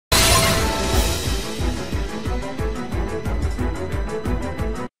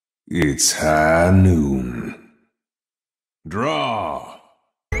It's high noon. Draw.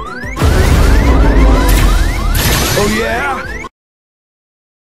 Oh yeah?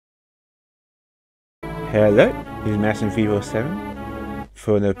 Hello, this is Master347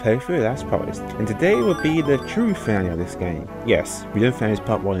 for another playthrough of Last Post, and today will be the true finale of this game. Yes, we didn't finish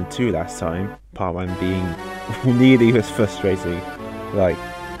part 1 and 2 last time, part 1 being nearly as frustrating. Like,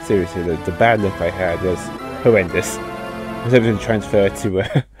 seriously, the bad luck I had was horrendous. I was able to transfer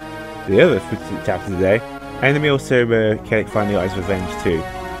to the other chapter today, and then we also can't finally got his revenge too.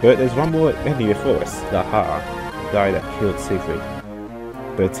 But there's one more enemy before us, the guy that killed Siegfried.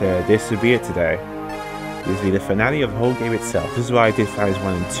 But this will be it today. This will be the finale of the whole game itself. This is why I did Finals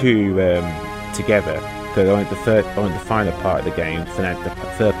 1 and 2 together, because I wanted the final part of the game, the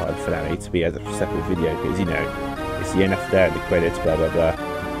third part of the finale, to be as a separate video, because you know, it's the end after that, the credits, blah blah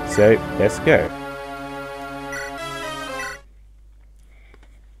blah. So, let's go.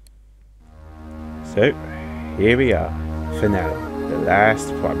 So, here we are, finale, the last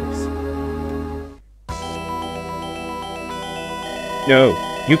promise. No,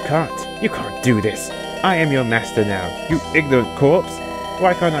 you can't do this. I am your master now, you ignorant corpse.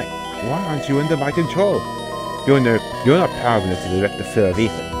 Why aren't you under my control? You're not powerful enough to direct the flow of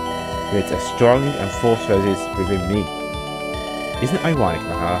ether. Yet as strong and forceful as is within me. Isn't it ironic,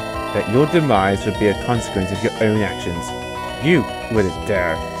 Maha, that your demise would be a consequence of your own actions? You wouldn't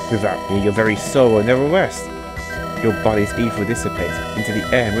dare. Without me, your very soul will never rest. Your body's ether will dissipate into the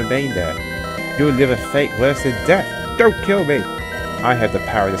air and remain there. You'll live a fate worse than death. Don't kill me! I have the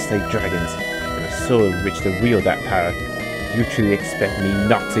power to slay dragons, and a soul in which to wield that power. Do you truly expect me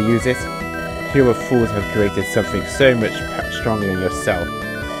not to use it? Fewer fools have created something so much stronger than yourself.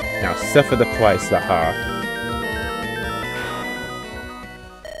 Now suffer the price, Lahar.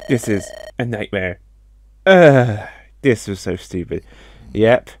 This is a nightmare. This was so stupid.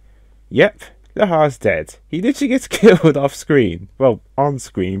 Yep, Lahar's dead. He literally gets killed off screen. Well, on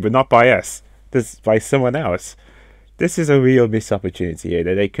screen, but not by us. Just by someone else. This is a real missed opportunity here.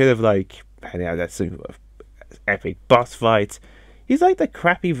 They could have, like, had out that sort of epic boss fight. He's like the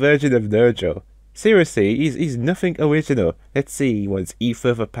crappy version of Nergal. Seriously, he's nothing original. Let's see, what's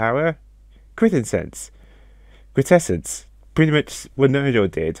ether for power? Quintessence. Pretty much what Nergal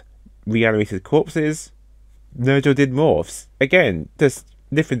did. Reanimated corpses. Nergal did morphs. Again, the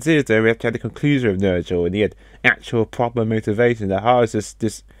difference is though we have to have the conclusion of Nergal, and he had actual proper motivation. The heart is just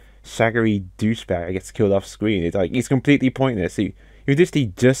this shaggery douchebag that gets killed off screen. It's like he's completely pointless. He was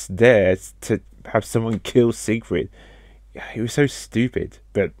literally just there to have someone kill Siegfried. He was so stupid.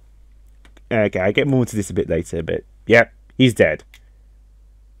 But okay, I get more into this a bit later. But yep, he's dead.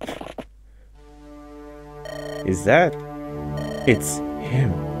 Is that? It's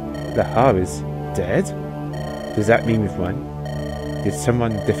him. The heart is dead. Does that mean we've won? Did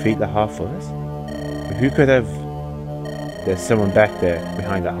someone defeat the heart for us? But who could have? There's someone back there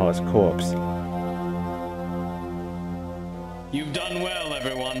behind the heart's corpse. You've done well,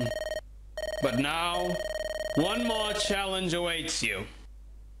 everyone. But now, one more challenge awaits you.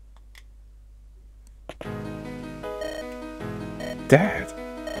 Dad!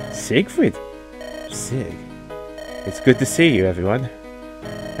 Siegfried! Sig. It's good to see you, everyone.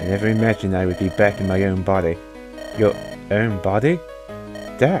 I never imagined I would be back in my own body. Your own body?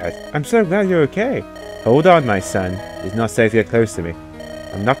 Dad, I'm so glad you're okay. Hold on, my son. It's not safe to get close to me.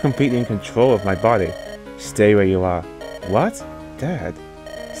 I'm not completely in control of my body. Stay where you are. What? Dad?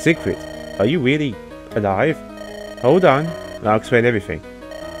 Siegfried, are you really alive? Hold on, I'll explain everything.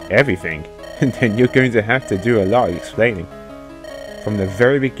 Everything? And then you're going to have to do a lot of explaining. From the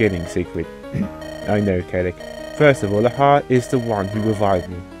very beginning, Siegfried. I know, Kellic. First of all, the heart is the one who revived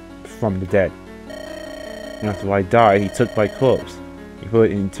me from the dead. And after I died, he took my corpse. He put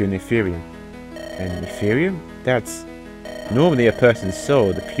it into an Ethereum. An Ethereum? That's... Normally a person's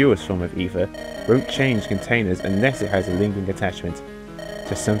soul, the purest form of ether, won't change containers unless it has a lingering attachment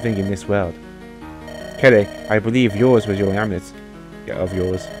to something in this world. Kellic, I believe yours was your amulet. Of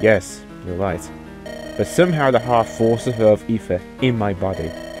yours. Yes, you're right. But somehow the heart forced the flow of ether in my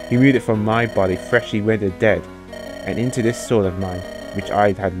body. He moved it from my body, freshly rendered dead, and into this soul of mine, which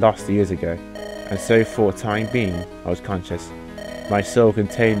I had lost years ago. And so for a time being, I was conscious. My soul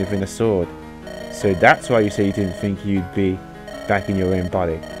contained within a sword. So that's why you say you didn't think you'd be back in your own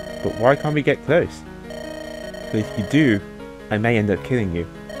body. But why can't we get close? Because if you do, I may end up killing you.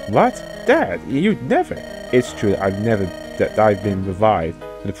 What? Dad, you'd never. It's true that I've been revived,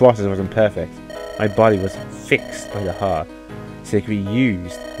 and the process wasn't perfect. My body was fixed by the heart, so it could be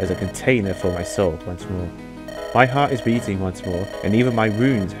used as a container for my soul once more. My heart is beating once more, and even my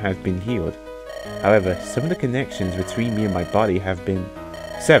wounds have been healed. However, some of the connections between me and my body have been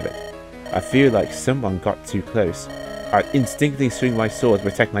Severed. I feel like someone got too close. I instinctively swing my sword to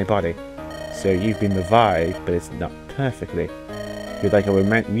protect my body. So you've been revived, but it's not perfectly. You're like a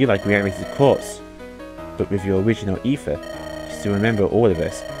reanimated corpse, but with your original ether. You still remember all of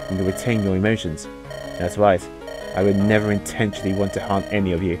us, and you retain your emotions. That's right. I would never intentionally want to harm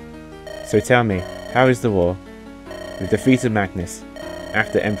any of you. So tell me, how is the war? We defeated Magnus.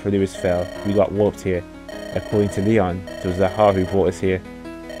 After Emperor Lewis fell, we got warped here. According to Leon, it was Zahar who brought us here.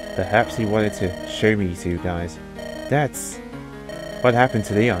 Perhaps he wanted to show me you two guys. That's... What happened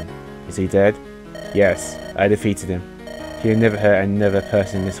to Leon? Is he dead? Yes, I defeated him. He'll never hurt another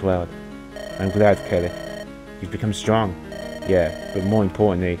person in this world. I'm glad, Kelly. You've become strong. Yeah, but more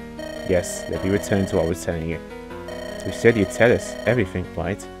importantly, yes, let me return to what I was telling you. You said you'd tell us everything,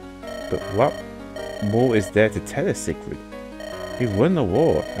 right? But what more is there to tell us, Siegfried? You've won the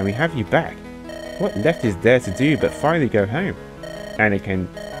war, and we have you back. What left is there to do but finally go home? Anakin,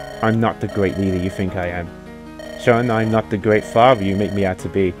 I'm not the great leader you think I am. Sean, I'm not the great father you make me out to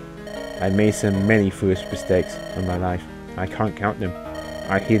be. I've made so many foolish mistakes in my life. I can't count them.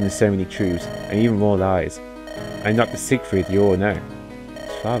 I've hidden so many truths, and even more lies. I'm not the Siegfried you all know.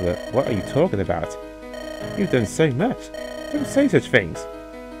 Father, what are you talking about? You've done so much. Don't say such things.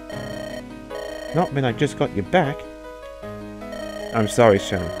 Not when I just got you back. I'm sorry,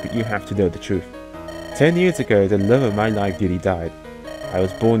 Sean, but you have to know the truth. 10 years ago, the love of my life nearly died. I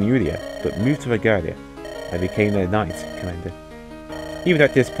was born Yulia, but moved to Regalia. I became their knight commander. Even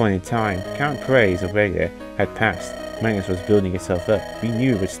at this point in time, Count Praise of Regalia had passed. Magnus was building itself up. We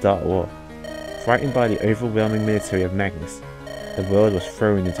knew it would start a war. Frightened by the overwhelming military of Magnus, the world was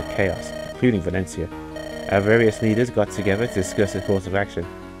thrown into chaos, including Valencia. Our various leaders got together to discuss a course of action.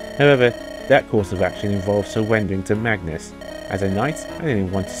 However, that course of action involved surrendering to Magnus. As a knight, I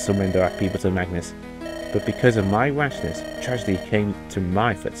didn't want to surrender our people to Magnus. But because of my rashness, tragedy came to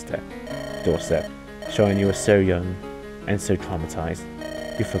my doorstep, showing you were so young and so traumatized.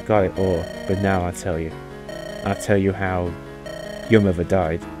 You forgot it all, but now I'll tell you. I'll tell you how your mother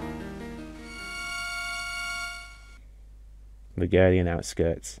died. Regalian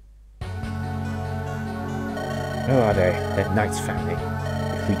outskirts. Where are they? That knight's family.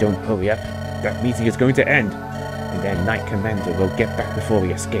 If we don't hurry up, that meeting is going to end, and their knight commander will get back before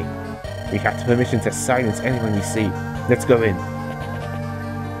we escape. We have the permission to silence anyone we see. Let's go in.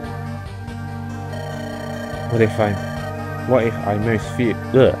 What if I most fear...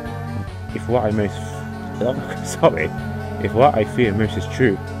 If what I fear most is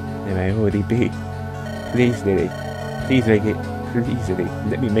true, then I already be. Please, Lily. Please, Lily,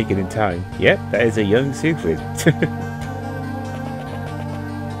 let me make it in time. Yep, that is a young Siegfried.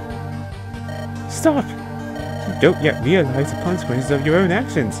 Stop! You don't yet realize the consequences of your own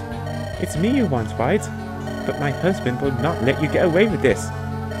actions. It's me you want, right? But my husband will not let you get away with this.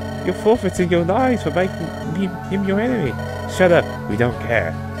 You're forfeiting your lives for making him your enemy. Shut up, we don't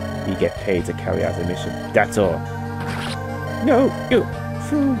care. We get paid to carry out the mission, that's all. No, you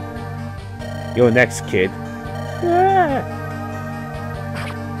fool. You're next, kid. Ah!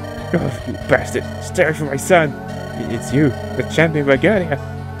 Oh, you bastard! Stay away from my son! It's you, the champion Regalia!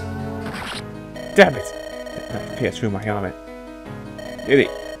 Damn it! That knife pierced through my armor. Lily,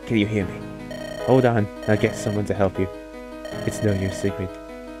 can you hear me? Hold on, I'll get someone to help you. It's no use, Siegfried.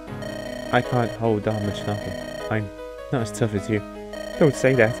 I can't hold on much longer. I'm not as tough as you. Don't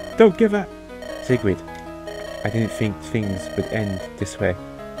say that! Don't give up! Siegfried, I didn't think things would end this way.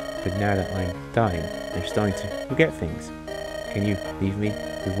 But now that I'm dying, I'm starting to forget things. Can you leave me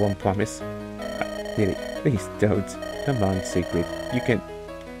with one promise? Lily, please don't. Come on, Siegfried. You can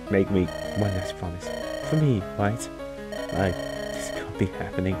make me one last promise. For me, right? This can't be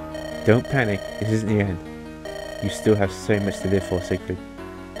happening. Don't panic. This isn't the end. You still have so much to live for, Siegfried.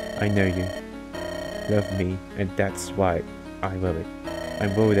 I know you love me, and that's why I worry.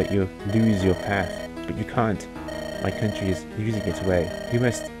 I'm worried that you'll lose your path, but you can't. My country is losing its way. You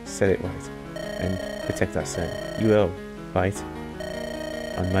must set it right and protect our son. You will, right?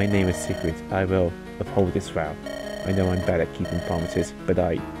 On my name as Siegfried, I will uphold this vow. I know I'm bad at keeping promises, but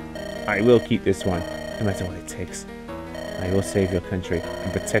I will keep this one, no matter what it takes. I will save your country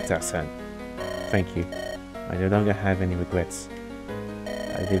and protect our son. Thank you. I no longer have any regrets.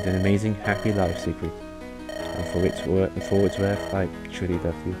 I lived an amazing, happy life, Siegfried. And for its worth, I truly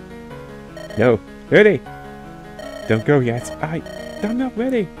love you. No, Lily! Don't go yet. I'm not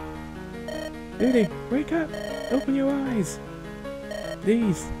ready. Lily, wake up. Open your eyes.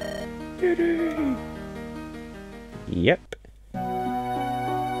 Please. Lily. Yep.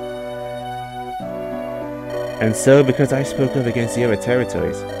 And so, because I spoke up against the other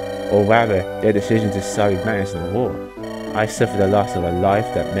territories, or rather, their decision to side with Magnus in the war, I suffered the loss of a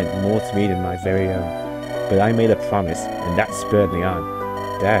life that meant more to me than my very own. But I made a promise, and that spurred me on.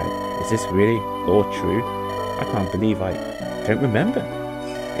 Dad, is this really all true? I can't believe I don't remember.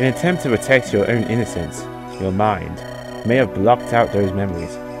 In an attempt to protect your own innocence, your mind may have blocked out those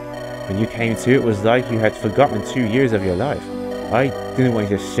memories. When you came to, it was like you had forgotten 2 years of your life. I didn't want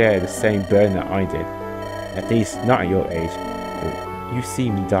you to share the same burden that I did. At least, not at your age. But you've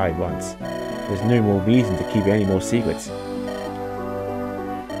seen me die once. There's no more reason to keep any more secrets.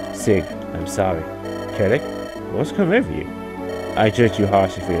 Sig, I'm sorry. Kellic, what's come over you? I judged you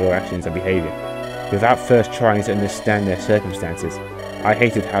harshly for your actions and behavior, without first trying to understand their circumstances. I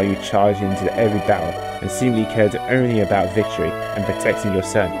hated how you charged into every battle and seemingly cared only about victory and protecting your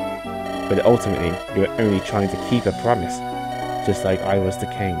son. But ultimately, you were only trying to keep a promise, just like I was the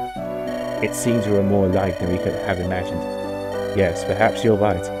king. It seems we were more alike than we could have imagined. Yes, perhaps you're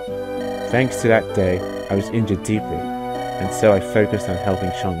right. Thanks to that day, I was injured deeply, and so I focused on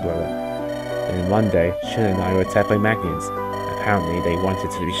helping Sean grow up. Then one day, Sean and I were attacked by Magnians. Apparently, they wanted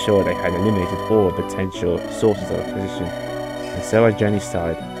to be sure they had eliminated all potential sources of opposition. And so our journey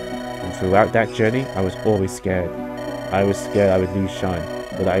started. And throughout that journey, I was always scared. I was scared I would lose Sean,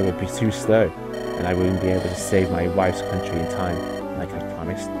 but I would be too slow, and I wouldn't be able to save my wife's country in time, like I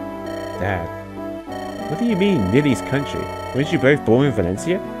promised. Dad, what do you mean, Lily's country? Weren't you both born in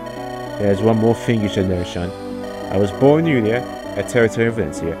Valencia? There's one more thing you should know, Sean. I was born in Ulia, a territory of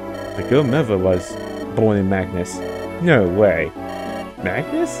Valencia, but your mother was born in Magnus. No way.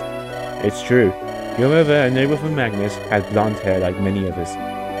 Magnus? It's true. Your mother, a noble from Magnus, had blonde hair like many others.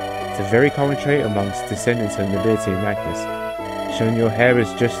 It's a very common trait amongst descendants of nobility in Magnus. Sean, your hair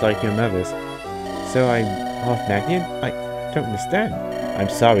is just like your mother's. So I'm half Magnian? I don't understand. I'm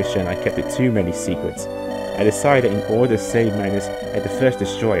sorry, Sean, I kept it too many secrets. I decided in order to save Magnus, I had to first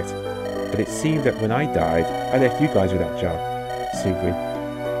destroy it. But it seemed that when I died, I left you guys with that job. Siegfried.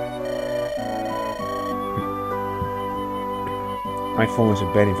 My form was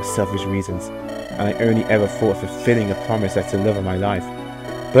rebelling for selfish reasons, and I only ever thought of fulfilling a promise that's the love of my life.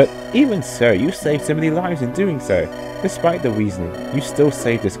 But even so, you saved so many lives in doing so. Despite the reasoning, you still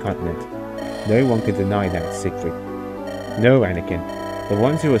saved this continent. No one can deny that, Siegfried. No, Anakin. The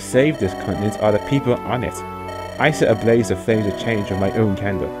ones who have saved this continent are the people on it. I set a blaze of flames of change with my own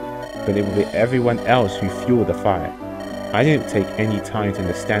candle, but it will be everyone else who fueled the fire. I didn't take any time to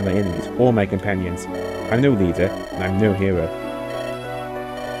understand my enemies or my companions. I'm no leader, and I'm no hero.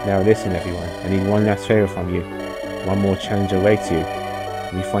 Now listen, everyone, I need one last favor from you. One more challenge awaits you.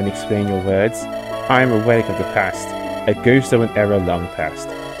 Will you finally explain your words? I am a relic of the past, a ghost of an era long past.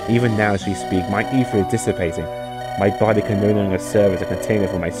 Even now as we speak, my ether is dissipating. My body can no longer serve as a container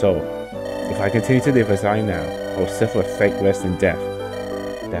for my soul. If I continue to live as I am now, I will suffer a fate worse than death.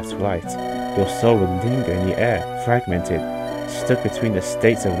 That's right. Your soul will linger in the air, fragmented, stuck between the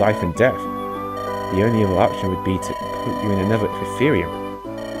states of life and death. The only other option would be to put you in another Ethereum.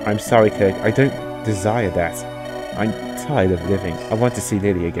 I'm sorry, Kirk, I don't desire that. I'm tired of living. I want to see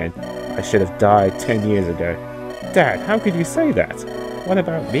Lily again. I should have died 10 years ago. Dad, how could you say that? What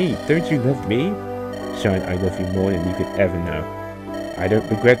about me? Don't you love me? Sean, I love you more than you could ever know. I don't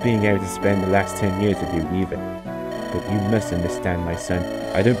regret being able to spend the last 10 years with you either. But you must understand, my son,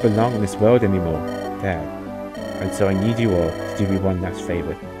 I don't belong in this world anymore, Dad. And so I need you all to do me one last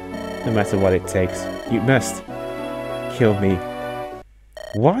favor. No matter what it takes, you must kill me.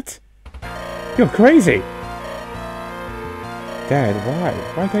 What? You're crazy! Dad, why?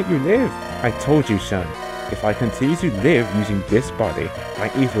 Why can't you live? I told you, Sean. If I continue to live using this body, my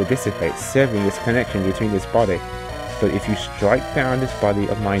ether will dissipate, severing its connection between this body. But if you strike down this body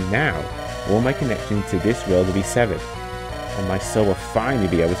of mine now, all my connection to this world will be severed, and my soul will finally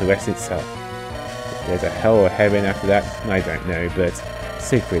be able to rest itself. If there's a hell or heaven after that, I don't know, but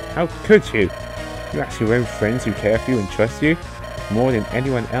Siegfried, how could you? You ask your own friends who care for you and trust you more than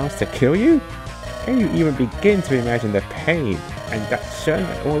anyone else to kill you? Can you even begin to imagine the pain and that shun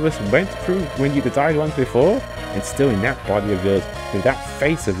that all of us went through when you died once before? And still in that body of yours, with that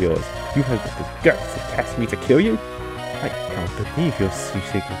face of yours, you have the guts to task me to kill you? I can't believe you're so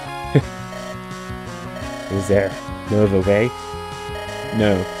secret. Is there no other way?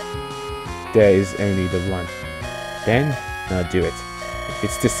 No. There is only the one. Then, I'll do it. If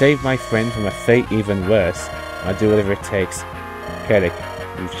it's to save my friend from a fate even worse, I'll do whatever it takes. Kellic,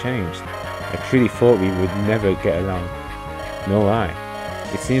 you've changed. I truly thought we would never get along. Nor I.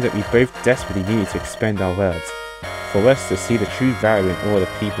 It seems that we both desperately needed to expand our worlds, for us to see the true value in all the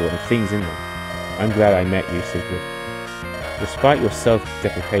people and things in them. I'm glad I met you, Siegfried. Despite your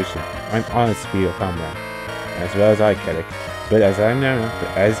self-deprecation, I'm honoured to be your comrade, as well as I, Kellic. But as I am now,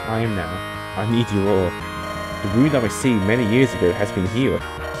 I need you all. The wound I received many years ago has been healed.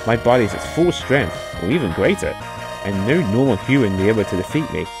 My body is at full strength, or even greater, and no normal human will be able to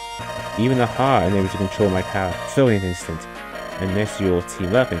defeat me. Even the heart unable to control my power, fell in an instant. Unless you all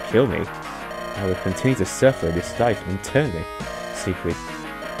team up and kill me, I will continue to suffer this life internally. Siegfried,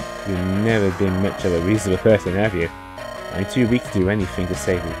 you've never been much of a reasonable person, have you? I'm too weak to do anything to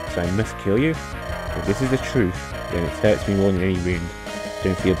save you, so I must kill you? If this is the truth, then it hurts me more than any wound.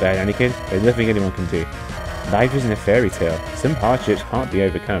 Don't feel bad, Anakin. There's nothing anyone can do. Life isn't a fairy tale. Some hardships can't be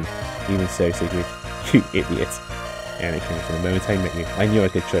overcome. Even so, Siegfried, you idiot. Anakin, from the moment I met you, I knew I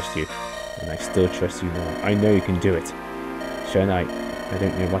could trust you. And I still trust you now. I know you can do it. Sure Knight, I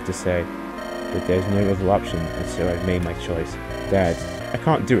don't know what to say, but there's no other option, and so I've made my choice. Dad, I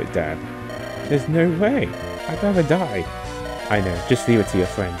can't do it, Dad. There's no way. I'd rather die. I know, just leave it to your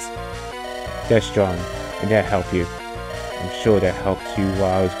friends. They're strong, and they'll help you. I'm sure they helped you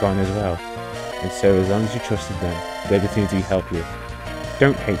while I was gone as well. And so as long as you trusted them, they'll continue to help you.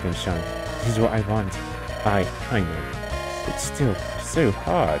 Don't hate them, Sean. This is what I want. I know. It's still so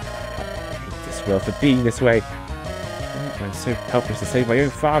hard. I hate this world for being this way. I'm so helpless to save my own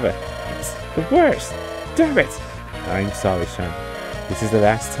father. It's the worst. Damn it. I'm sorry, Sean. This is the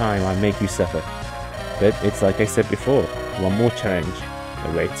last time I'll make you suffer. But it's like I said before, one more challenge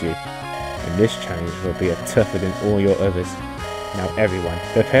awaits you. And this challenge will be tougher than all your others. Now everyone,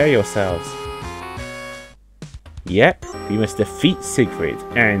 prepare yourselves. Yep, we must defeat Siegfried.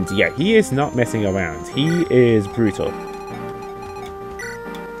 And yeah, he is not messing around. He is brutal.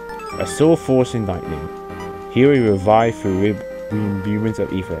 A soul force in lightning. Here we revive through imbuements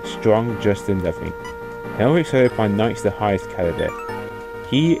of ether, strong, just, and loving. Helmets are upon knights the highest caliber.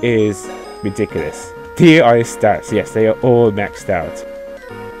 He is ridiculous. Here are his stats. Yes, they are all maxed out.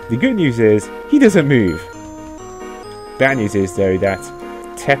 The good news is, he doesn't move. Bad news is, though, that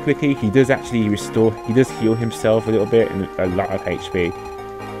technically he does actually restore, he does heal himself a little bit and a lot of HP.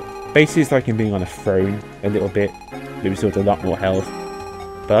 Basically, it's like him being on a throne a little bit. It restores a lot more health.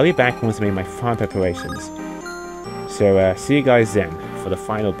 But I'll be back once I make my final preparations. So, see you guys then for the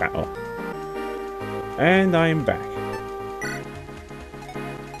final battle. And I'm back.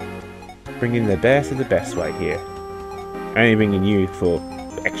 Bringing the best of the best right here. Only bringing you for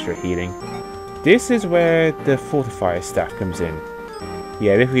extra healing. This is where the fortifier staff comes in.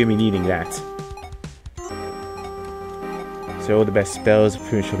 Yeah, we're going to be needing that. So all the best spells,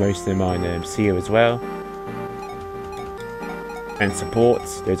 pretty much most of them are in Seer as well. And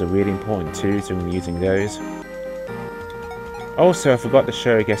supports, those are really important too, so I'm going to be using those. Also, I forgot to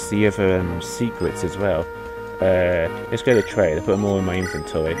show, I guess, the other secrets as well. Let's go to trade. I put them all in my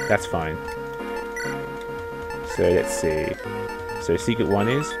inventory. That's fine. So let's see. So secret 1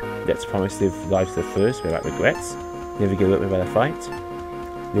 is, let's promise to live life to the first without regrets. Never give up without a fight.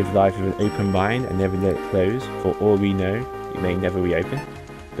 Live life with an open mind and never let it close. For all we know, it may never reopen.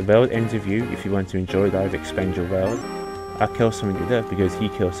 The world ends with you. If you want to enjoy life, expand your world. I'll kill someone you love because he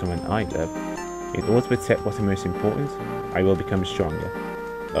kills someone I love. In order to protect what's most important, I will become stronger.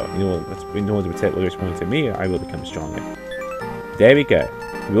 Oh, in order to protect what is important to me, I will become stronger. There we go.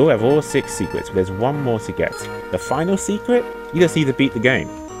 We all have all 6 secrets, but there's one more to get. The final secret? You just need to beat the game.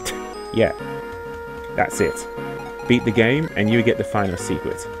 Yeah, that's it. Beat the game, and you get the final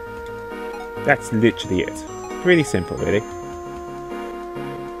secret. That's literally it. Pretty simple, really.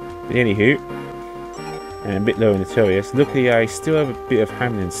 But anywho, and a bit lower notorious. Luckily, I still have a bit of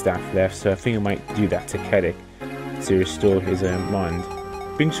Hamlin staff left, so I think I might do that to Kedek to restore his mind.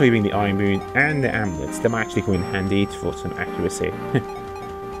 Bring sure you bring the Iron Moon and the amulets. They might actually come in handy for some accuracy.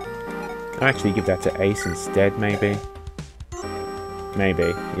 I'll actually give that to Ace instead, maybe.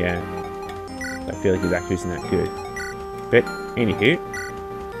 Maybe, yeah. I feel like his accuracy isn't that good. But, anywho.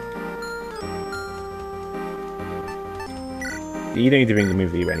 You don't need to bring the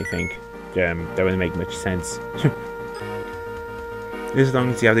movie or anything. That wouldn't make much sense. As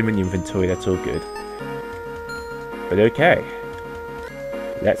long as you have them in your inventory, that's all good. But okay.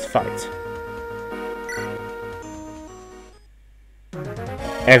 Let's fight.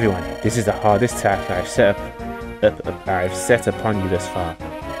 Everyone, this is the hardest task I've set upon you thus far.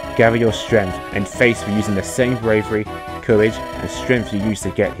 Gather your strength and face me using the same bravery, courage, and strength you used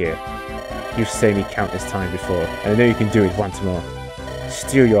to get here. You've saved me countless times before, and I know you can do it once more.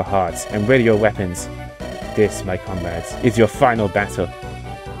 Steel your hearts and ready your weapons. This, my comrades, is your final battle.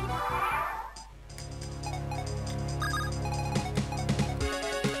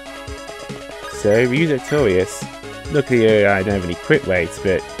 So, Ryu's victorious. Luckily, I don't have any crit rates,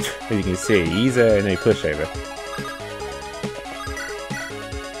 but as you can see, he's no pushover.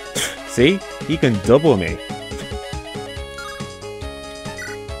 See? He can double me.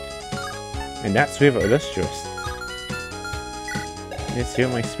 And that's with Illustrious. Let's see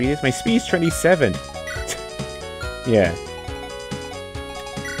what my speed is. My speed is 27. Yeah.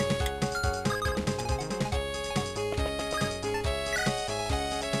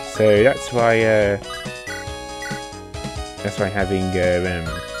 So that's why having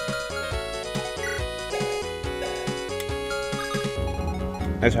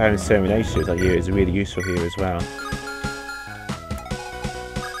certain relationships like here is really useful here as well.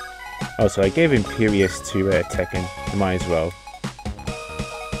 Also, I gave Imperious to Tekken. I might as well.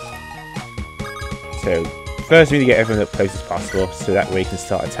 So first we need to get everyone up close as possible, so that way we can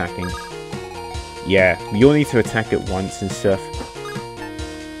start attacking. Yeah, we all need to attack at once and stuff.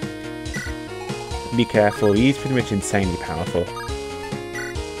 Be careful, he's pretty much insanely powerful.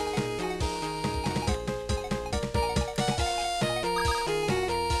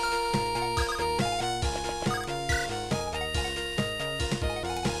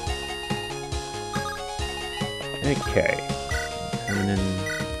 Okay, and then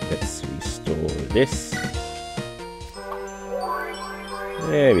let's restore this.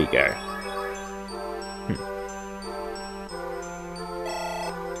 There we go.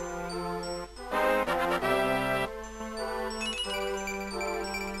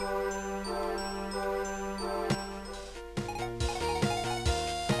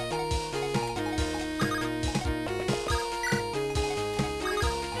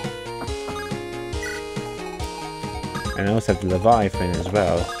 And I also have the Leviathan as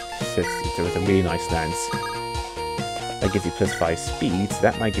well, so it was a really nice lance. That gives you plus 5 speed, so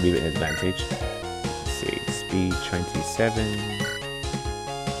that might give you an advantage. Let's see, speed 27,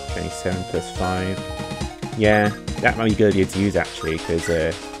 27 plus 5. Yeah, that might be a good idea to use actually, because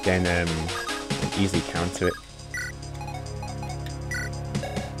then you can easily counter it.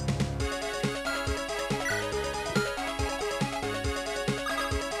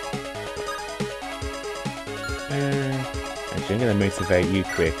 Actually, I'm going to motivate you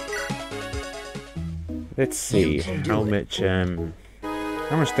quick. Let's see, how much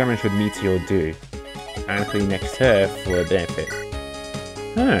damage would Meteor do? And for the next turf for a benefit.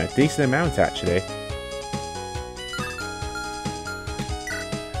 Huh, decent amount actually.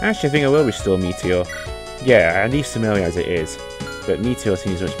 Actually, I think I will restore Meteor. Yeah, I leave Samaria as it is, but Meteor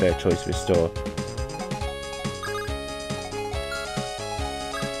seems a much better choice to restore.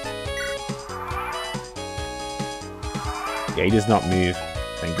 Yeah, he does not move.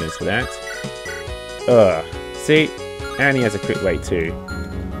 Thank goodness for that. Ugh. See? And he has a crit rate too.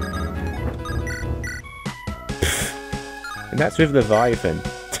 And that's with Leviathan.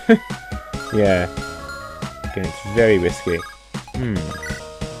 Yeah. Again, it's very risky.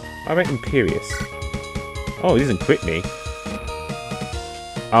 How about Imperious? Oh, he doesn't crit me.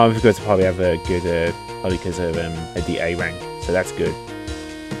 Oh, because I probably have a good, probably because of a DA rank, so that's good.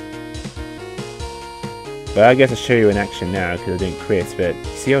 But I guess I'll show you in action now because I didn't crit, but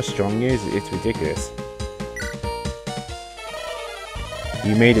see how strong he is? It's ridiculous.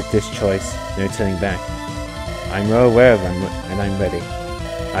 You made it this choice, no turning back. I'm well aware of them and I'm ready.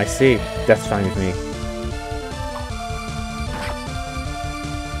 I see, that's fine with me.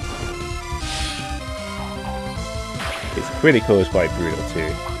 His critical is quite brutal too.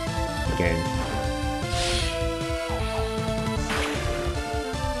 Again.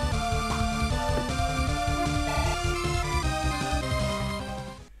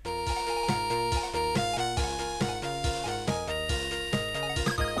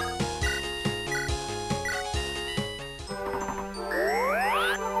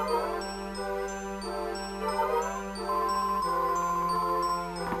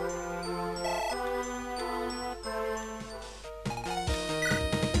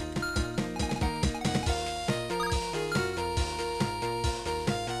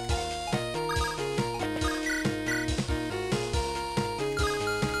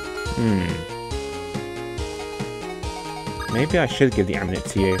 Maybe I should give the amulet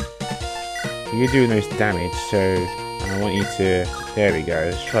to you. You do the most damage, so I want you to... There we go,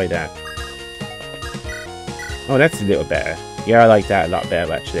 let's try that. Oh, that's a little better. Yeah, I like that a lot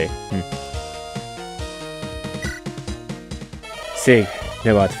better, actually. Sig,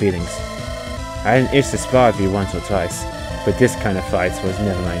 no hard feelings. I didn't itch to spar with you once or twice, but this kind of fight was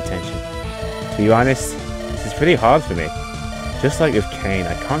never my intention. To be honest, this is pretty hard for me. Just like with Kane,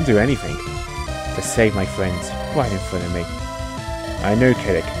 I can't do anything to save my friends right in front of me. I know,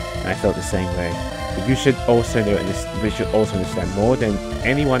 Kiddick, and I felt the same way. But you should also know, we should also understand more than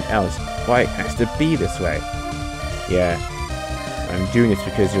anyone else why it has to be this way. Yeah, I'm doing this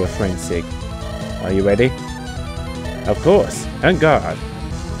because you're a friend, Sig. Are you ready? Of course, on guard.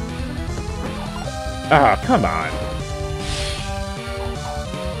 Ah, come on.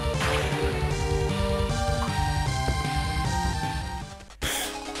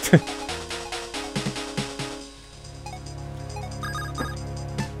 What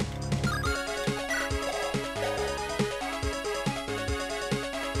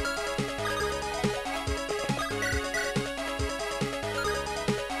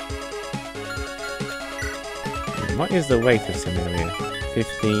is the weight of some area?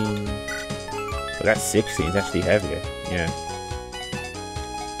 15... Well, that's 16, it's actually heavier. Yeah.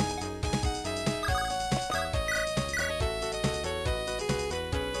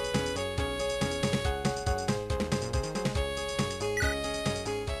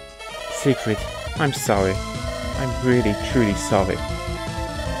 Siegfried, I'm sorry. I'm really, truly sorry.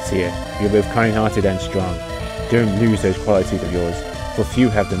 Sia, you're both kind-hearted and strong. Don't lose those qualities of yours, for few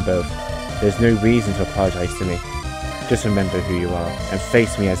have them both. There's no reason to apologize to me. Just remember who you are, and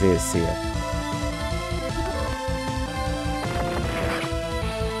face me as is, Sia.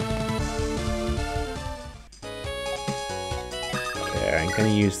 Okay, I'm gonna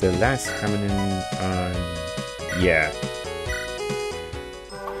use the last Hammerman on... yeah.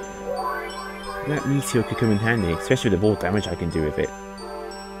 That meteor could come in handy, especially with the more damage I can do with it.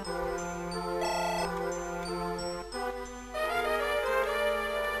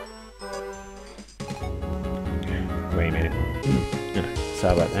 Wait a minute.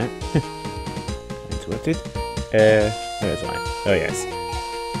 Sorry about that. Interrupted. Where's mine? Oh yes.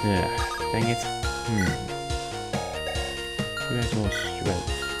 Dang it. Who has more strength?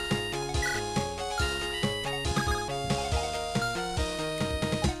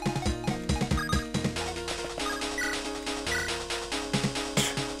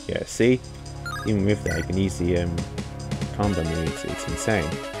 Yeah, see? Even with that I can use the combo moves, it's insane.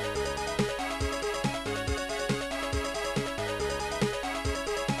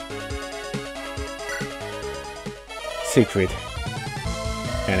 Siegfried.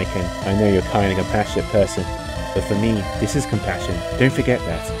 Anakin, I know you're a kind and compassionate person, but for me, this is compassion. Don't forget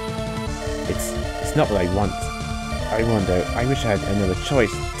that. It's not what I want. I wonder, I wish I had another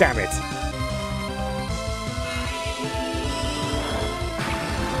choice. Damn it!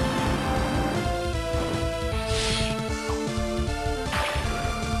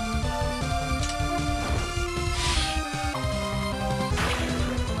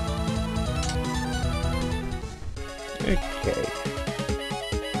 Okay.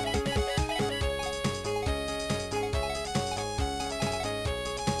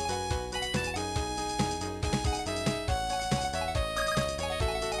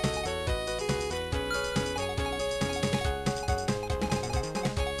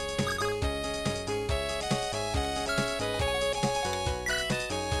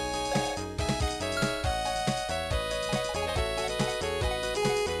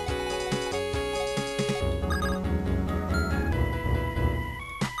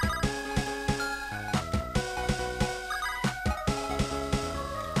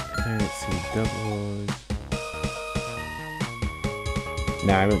 Doubles.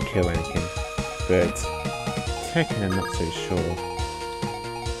 Nah, I won't kill anything, but Tekken I'm not so sure.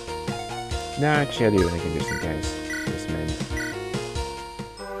 Nah, actually I'll do anything just in case. Just a minute.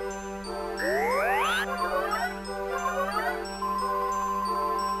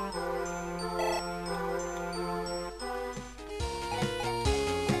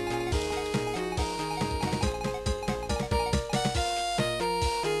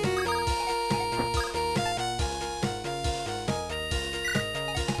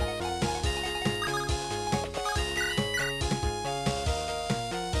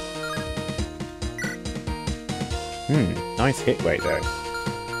 Nice hit rate though.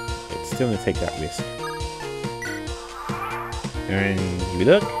 But still gonna take that risk. And here we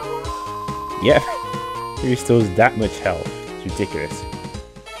look. Yep. He restores that much health. It's ridiculous.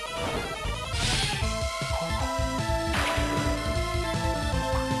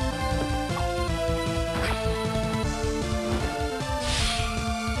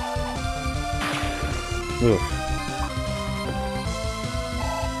 Oof.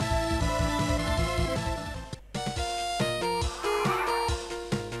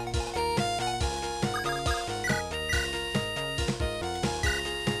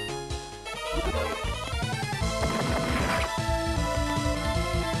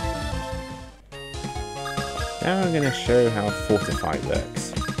 Now I'm going to show how Fortify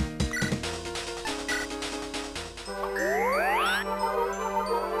works.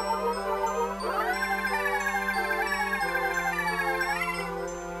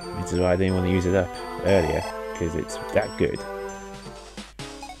 This is why I didn't want to use it up earlier, because it's that good.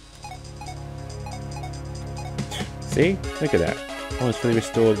 See? Look at that. Almost fully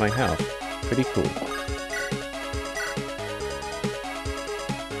restored my health. Pretty cool.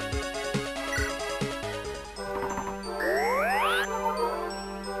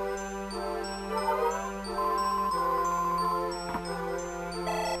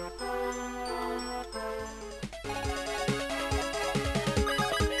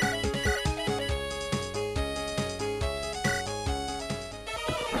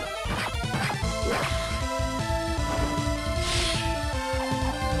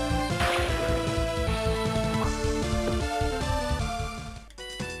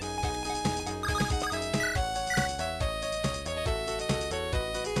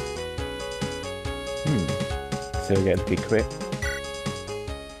 still get a big crit?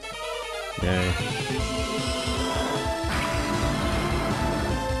 No.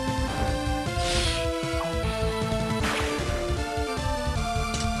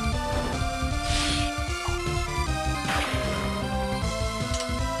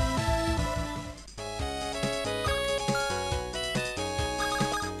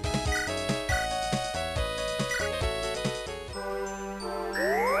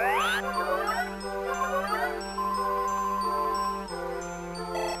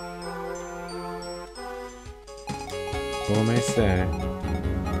 Almost there.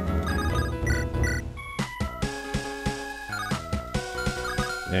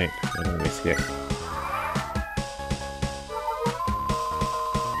 Nope, I'm gonna risk it.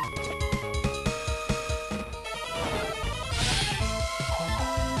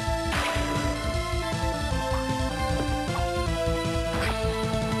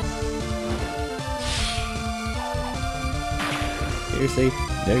 Seriously?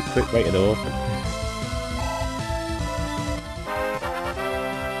 No quick rate at all?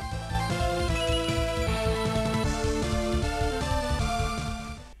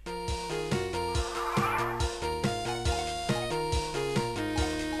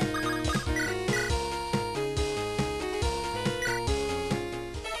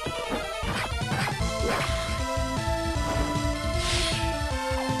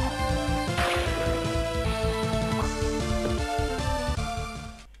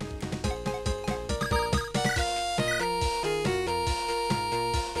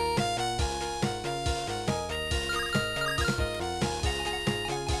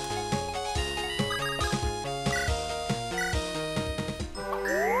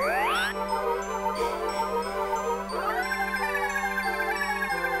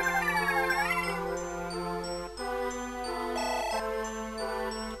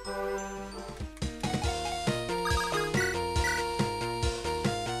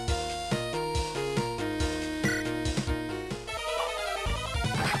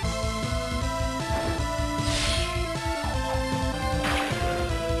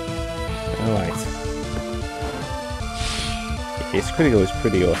 Alright. Its critical is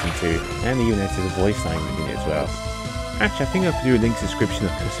pretty awesome too, and the unit has a voice line in it as well. Actually, I think I'll do a link description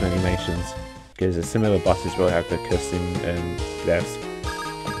of custom animations, because the similar bosses will have the custom deaths.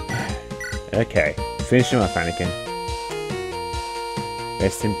 Okay, finishing off Anakin.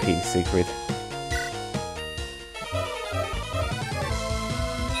 Rest in peace, Siegfried.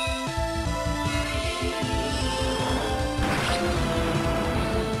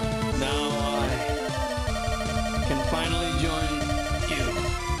 Finally join you,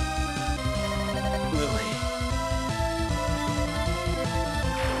 Lily.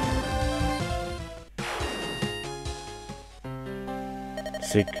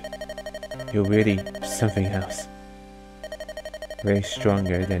 Sig, you're really something else. Way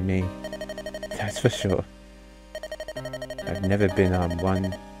stronger than me, that's for sure. I've never been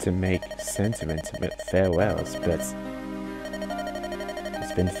one to make sentimental farewells, but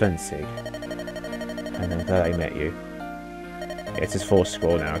it's been fun, Sig. And I'm glad I met you. It's his full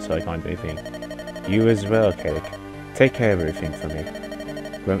score now, so I can't do anything. You as well, Cake. Take care of everything for me,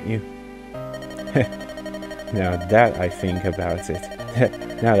 won't you? Now that I think about it,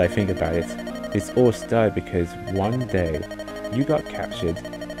 it's all started because one day you got captured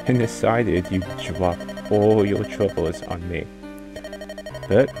and decided you'd drop all your troubles on me.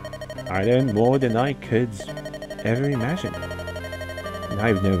 But I learned more than I could ever imagine, and I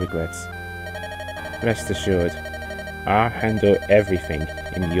have no regrets. Rest assured, I'll handle everything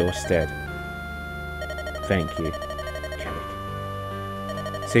in your stead. Thank you,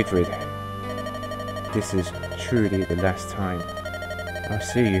 Cake. Siegfried, this is truly the last time I'll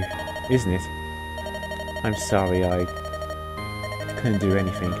see you, isn't it? I'm sorry I couldn't do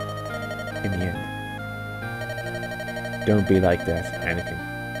anything in the end. Don't be like that, Anakin.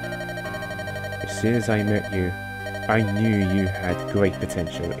 As soon as I met you, I knew you had great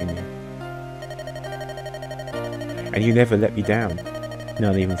potential in you. And you never let me down,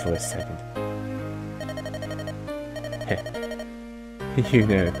 not even for a second. You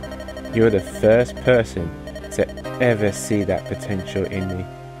know, you're the first person to ever see that potential in me.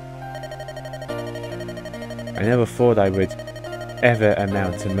 I never thought I would ever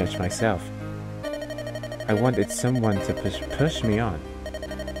amount to much myself. I wanted someone to push me on,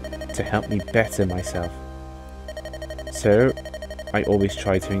 to help me better myself. So, I always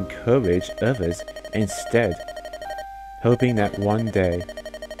try to encourage others instead, hoping that one day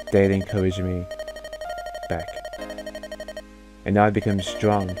they'd encourage me back. And I'd become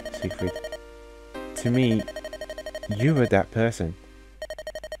strong, Siegfried. To me, you were that person.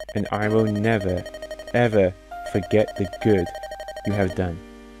 And I will never, ever forget the good you have done.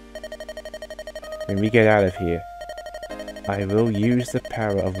 When we get out of here, I will use the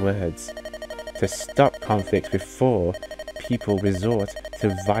power of words to stop conflicts before people resort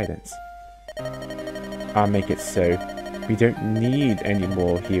to violence. I'll make it so we don't need any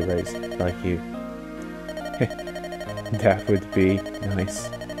more heroes like you. That would be nice,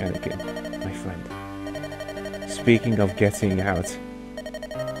 Anakin, my friend. Speaking of getting out,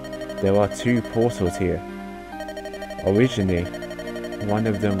 there are 2 portals here. Originally, one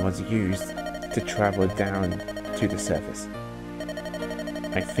of them was used to travel down to the surface.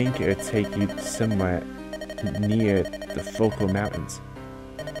 I think it would take you somewhere near the Focal Mountains.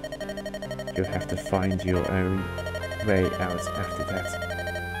 You'll have to find your own way out after that,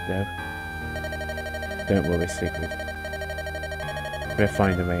 though. Don't worry, Siegfried. We'll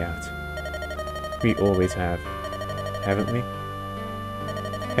find a way out. We always have, haven't we?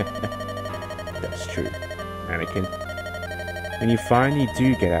 That's true, Anakin. When you finally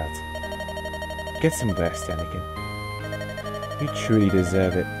do get out, get some rest, Anakin. You truly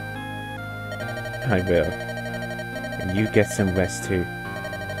deserve it. I will. And you get some rest too,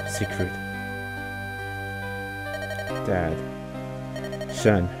 Siegfried. Dad.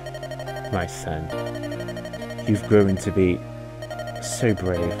 Son. My son. You've grown to be so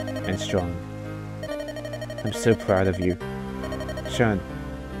brave and strong. I'm so proud of you. Sean,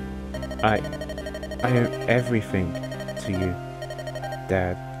 I owe everything to you,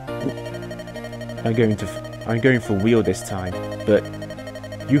 Dad. I'm going for wheel this time, but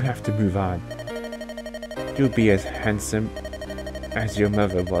you have to move on. You'll be as handsome as your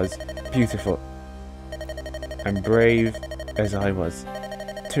mother was beautiful, and brave as I was,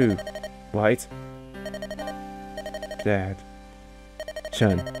 too, right? Dad.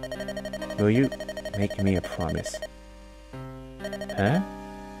 Sean, will you make me a promise? Huh?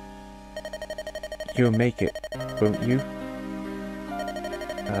 You'll make it, won't you?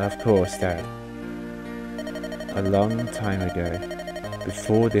 Of course, Dad. A long time ago,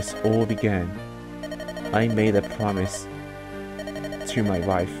 before this all began, I made a promise to my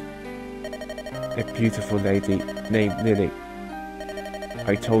wife, a beautiful lady named Lily.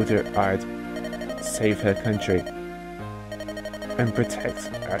 I told her I'd save her country and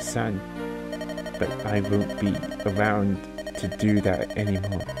protect our son, but I won't be around to do that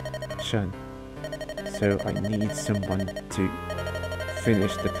anymore, Sean. So I need someone to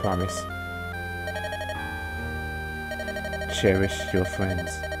finish the promise. Cherish your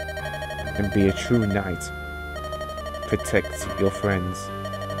friends and be a true knight. Protect your friends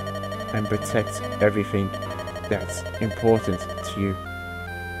and protect everything that's important to you.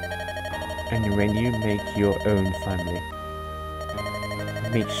 And when you make your own family,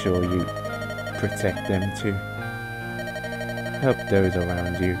 make sure you protect them too. Help those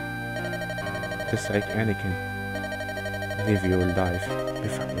around you. Just like Anakin, live your life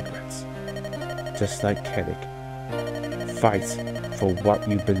without regrets. Just like Kellic, fight for what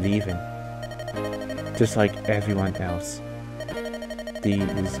you believe in. Just like everyone else,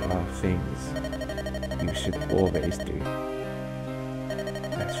 these are things you should always do.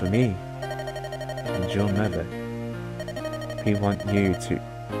 As for me and your mother, we want you to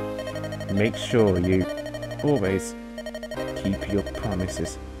make sure you always keep your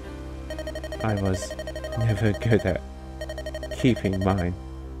promises. I was never good at keeping mine.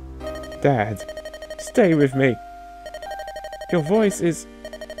 Dad, stay with me. Your voice it's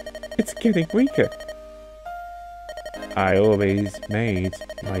getting weaker. I always made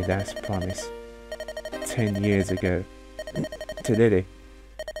my last promise 10 years ago to Lily.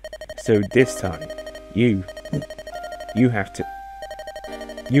 So this time, you have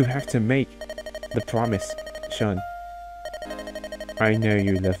to make the promise, Sean. I know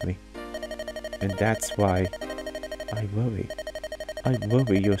you love me, and that's why I worry. I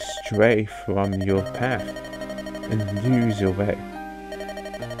worry you'll stray from your path and lose your way.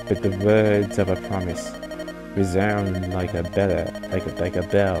 But the words of a promise resound like a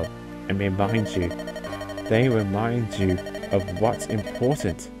bell, and they remind you of what's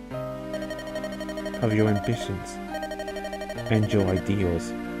important, of your ambitions and your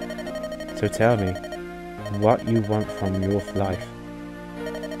ideals. So tell me what you want from your life.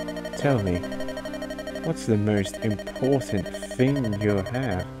 Tell me, what's the most important thing you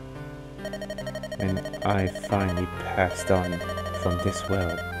have? And I finally passed on from this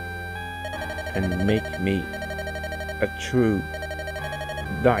world and make me a true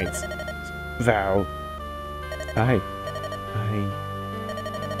knight. Vow.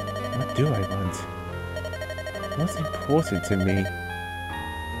 What do I want? What's important to me?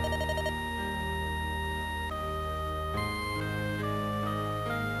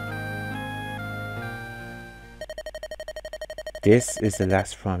 This is the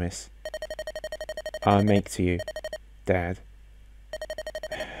last promise I'll make to you, Dad.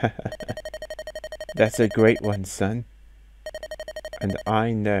 That's a great one, son. And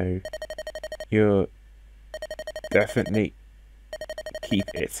I know you'll definitely keep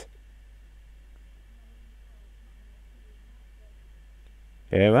it.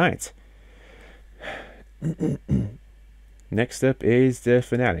 Alright. Next up is the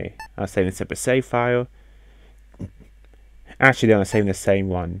finale. I'll save a separate save file. Actually, I'm saving the same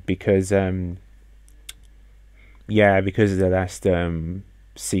one because, yeah, because of the last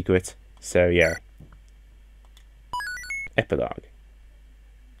secret. So, yeah. Epilogue.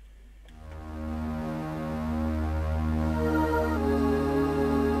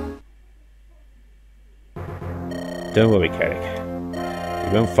 Don't worry, Carrick.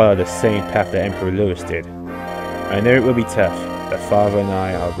 We won't follow the same path that Emperor Lewis did. I know it will be tough, but Father and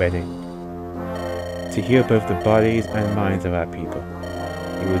I are ready to heal both the bodies and minds of our people.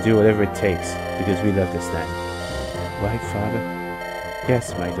 We will do whatever it takes because we love this land. Right, Father?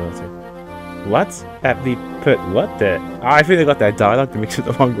 Yes, my daughter. What? Aptly put. What the? I think I got that dialogue to mix it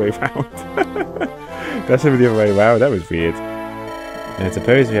the wrong way round. That's the other way around. That was weird. And I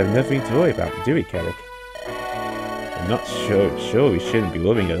suppose we have nothing to worry about, do we, Carrick? I'm not sure we shouldn't be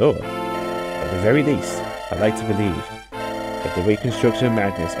worrying at all. At the very least, I'd like to believe that the reconstruction of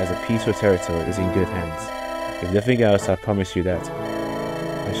Magnus as a peaceful territory is in good hands. If nothing else, I promise you that.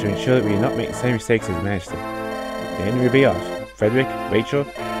 I shall ensure that we do not make the same mistakes as Majesty. The end will be off. Frederick, Rachel,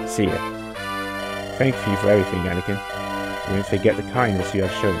 see ya. Thank you for everything, Anakin. We won't forget the kindness you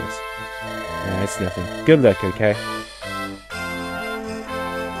have shown us. Nah, it's nothing. Good luck, okay?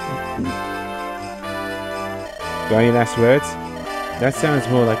 Got any last words? That sounds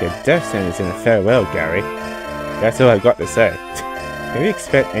more like a death sentence than a farewell, Gary. That's all I've got to say. Can we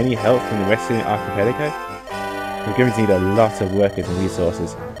expect any help from the rest of the archipelago? We're going to need a lot of workers and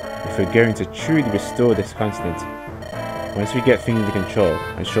resources if we're going to truly restore this continent. Once we get things under control,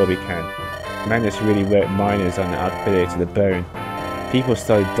 I'm sure we can. Magnus really worked miners on the archipelago to the bone. People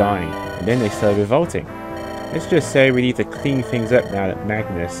started dying, and then they started revolting. Let's just say we need to clean things up now that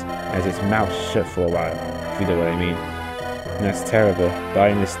Magnus has its mouth shut for a while, if you know what I mean. And that's terrible, but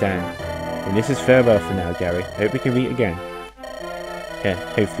I understand. And this is farewell for now, Gary. Hope we can meet again. Yeah,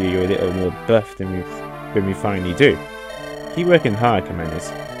 hopefully you're a little more buff than when we finally do. Keep working hard,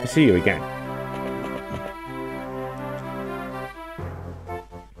 Commanders. We'll see you again.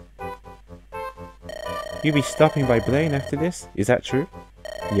 You'll be stopping by Blaine after this? Is that true?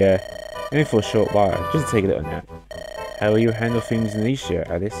 Yeah, only for a short while, just to take a little nap. How will you handle things in Alicia,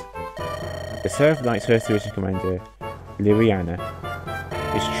 Alice? The Seraph Knight's First Division Commander, Liriana,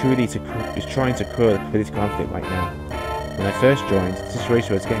 is trying to quell the political conflict right now. When I first joined, the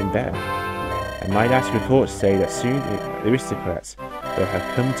situation was getting better. And my last reports say that soon the aristocrats will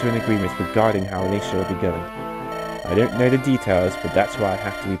have come to an agreement regarding how Alicia will be governed. I don't know the details, but that's why I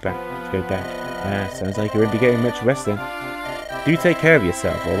have to go back. Sounds like you won't be getting much rest then. Do take care of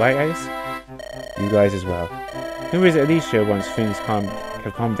yourself, alright, Alice? You guys as well. Come visit Alicia once things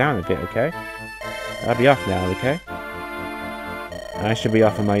have calmed down a bit, okay? I'll be off now, okay? I should be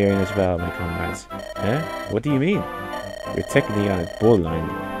off on my own as well, my comrades. Huh? What do you mean? We're technically on a borderline,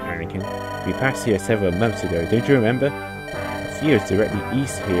 Anakin. We passed here several months ago, don't you remember? Thea's directly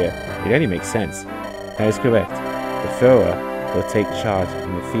east here. It only makes sense. That is correct. The Thora will take charge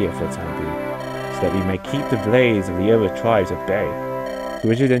in the Thea for the time being, so that we may keep the blades of the other tribes at bay. The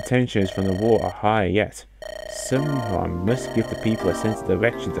original intentions from the war are high yet. Someone must give the people a sense of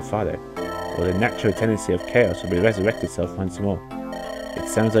direction to follow, or the natural tendency of chaos will resurrect itself once more. It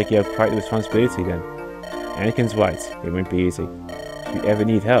sounds like you have quite the responsibility then. Anakin's right, it won't be easy. If you ever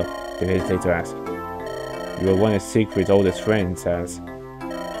need help, don't hesitate to ask. You are one of Siegfried's oldest friends, as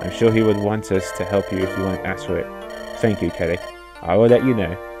I'm sure he would want us to help you if you want to ask for it. Thank you, Kelly. I will let you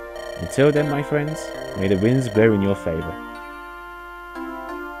know. Until then, my friends, may the winds blow in your favour.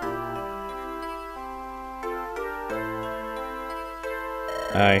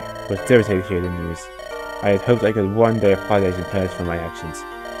 I was devastated to hear the news. I had hoped I could one day apologize in person for my actions.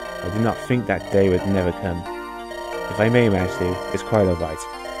 I did not think that day would never come. If I may, Majesty, it's quite alright.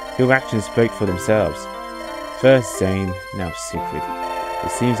 Your actions spoke for themselves. First Zane, now Siegfried.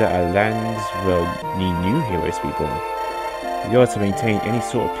 It seems that our lands will need new heroes to be born. We ought to maintain any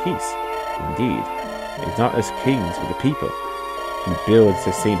sort of peace. Indeed, it's not us kings but the people who build to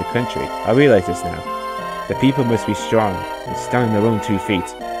sustain the country. I realize this now. The people must be strong and stand on their own 2 feet.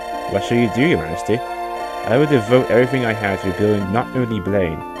 What shall you do, Your Majesty? I will devote everything I have to rebuilding not only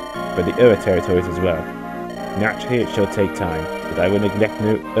Blaine, but the other territories as well. Naturally, it shall take time, but I will neglect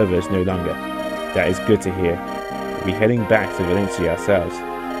others no longer. That is good to hear. we'll be heading back to Valencia ourselves.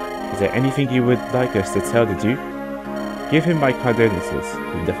 Is there anything you would like us to tell the Duke? Give him my condolences,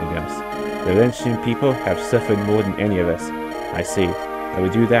 if nothing else. The Valencian people have suffered more than any of us. I see. I will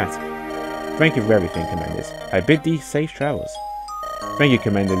do that. Thank you for everything, Commanders. I bid thee safe travels. Thank you,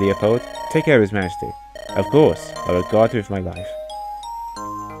 Commander Leopold. Take care of His Majesty. Of course, I will guard with my life.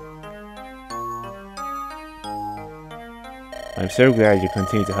 I'm so glad you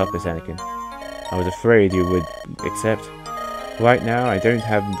continue to help us, Anakin. I was afraid you would accept. Right now, I don't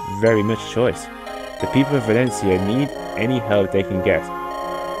have very much choice. The people of Valencia need any help they can get.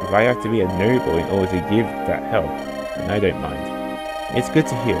 If I have to be a noble in order to give that help, then I don't mind. It's good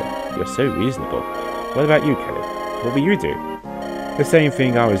to hear. You're so reasonable. What about you, Kelly? What will you do? The same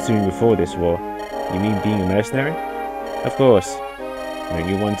thing I was doing before this war. You mean being a mercenary? Of course. Don't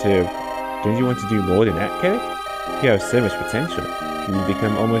you want to do more than that, Kelly? You have so much potential. You can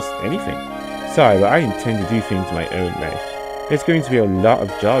become almost anything. Sorry, but I intend to do things my own way. There's going to be a lot of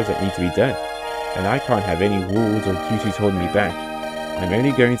jobs that need to be done, and I can't have any rules or duties holding me back. I'm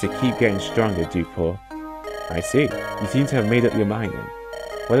only going to keep getting stronger, Duke Paul. I see. You seem to have made up your mind then.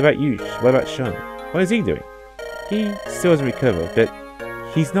 What about you? What about Sean? What is he doing? He still hasn't recovered, but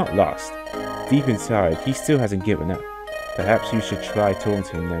he's not lost. Deep inside, he still hasn't given up. Perhaps you should try talking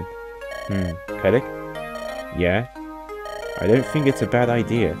to him then. Kedek? Yeah? I don't think it's a bad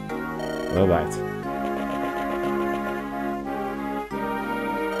idea. Alright.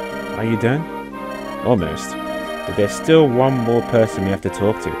 Are you done? Almost. But there's still one more person we have to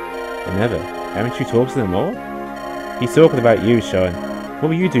talk to. Another. Haven't you talked to them all? He's talking about you, Sean. What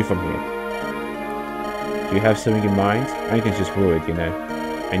will you do from here? Do you have something in mind? Anakin's just worried, you know.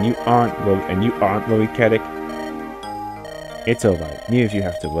 And you aren't worried, Kedek. It's alright. Neither of you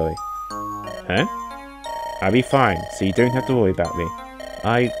have to worry. Huh? I'll be fine, so you don't have to worry about me.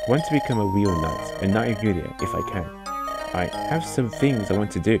 I want to become a real knight, a knight of Julia, if I can. I have some things I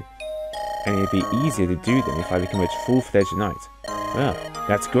want to do, and it'd be easier to do them if I become a full-fledged knight. Well,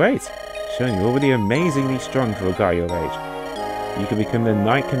 that's great. Sean, you're already amazingly strong for a guy your age. You could become the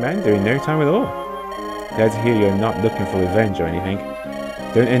knight commander in no time at all. Glad to hear you're not looking for revenge or anything.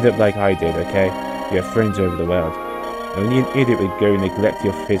 Don't end up like I did, okay? You have friends over the world. Only an idiot would go neglect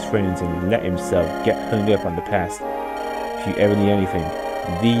his friends and let himself get hung up on the past. If you ever need anything,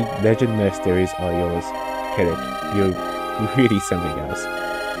 the legend mercenaries are yours. Kedek, you're really something else.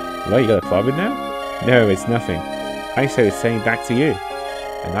 What, you got a problem now? No, it's nothing. I say the same back to you.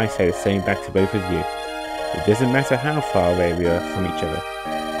 And I say the same back to both of you. It doesn't matter how far away we are from each other,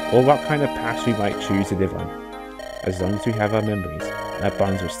 or what kind of past we might choose to live on. As long as we have our memories, our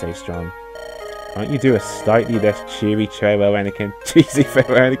bonds will stay strong. Why don't you do a slightly less cheery farewell, Anakin? Cheesy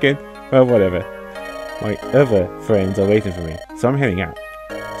farewell, Anakin? Well, whatever. My other friends are waiting for me, so I'm heading out.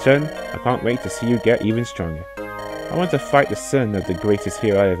 Son, I can't wait to see you get even stronger. I want to fight the son of the greatest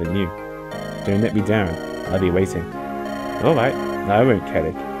hero I ever knew. Don't let me down. I'll be waiting. Alright, no, I won't,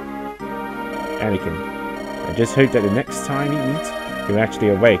 Kedek. Anakin, I just hope that the next time we meet, you're actually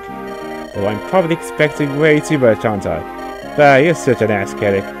awake. Though I'm probably expecting way too much, aren't I? Bah, you're such an ass,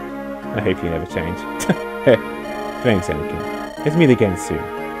 Kedek. I hope you never change. Thanks, Anakin. Let's meet again soon.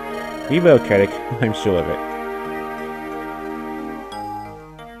 We will, Kedek. I'm sure of it.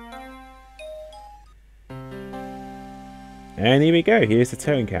 And here we go. Here's the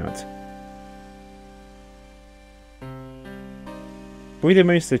turn count. We did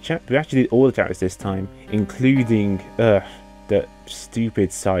most of the we actually did all the chapters this time, including the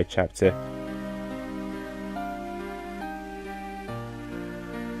stupid side chapter.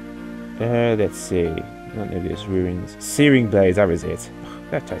 Let's see. Not Nobilis Ruins. Searing Blades, that was it.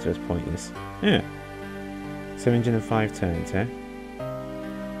 That chapter was pointless. Yeah. 705 turns, huh?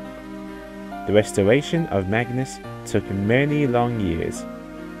 The restoration of Magnus took many long years,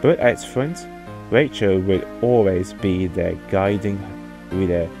 but at its front, Rachel would always be their guiding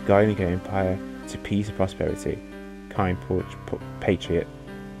her empire to peace and prosperity. Kind patriot.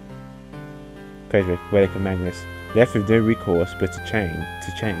 Relic of Magnus, left with no recourse but to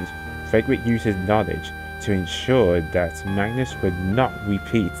change. Frederick used his knowledge to ensure that Magnus would not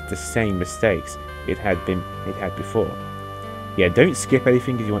repeat the same mistakes it had before. Yeah, don't skip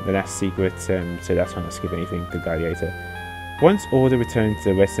anything if you want the last secret, so that's why not skip anything, the Gladiator. Once order returned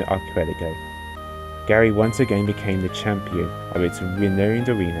to the Western Archipelago, Gary once again became the champion of its renowned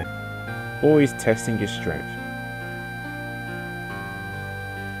arena, always testing his strength.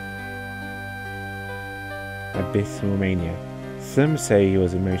 Abysmal mania. Some say he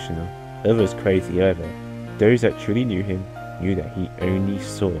was emotional, others crazy over. Those that truly knew him knew that he only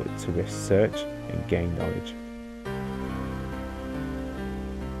sought to research and gain knowledge.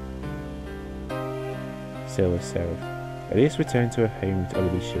 silver seraph, Elias returned to her home of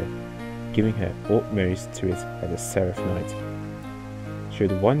Alicia, giving her utmost to it as a seraph knight. She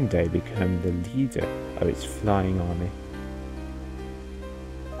would one day become the leader of its flying army.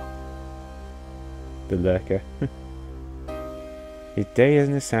 The Lurker. His day as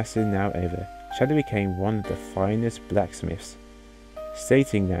an assassin now over, Shadow became one of the finest blacksmiths,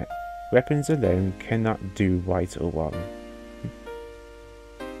 stating that weapons alone cannot do right or wrong.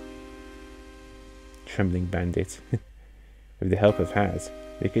 Trembling bandit. With the help of Haz,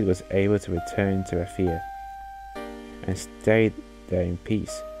 Liquid was able to return to Athea and stayed there in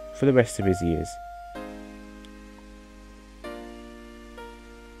peace for the rest of his years.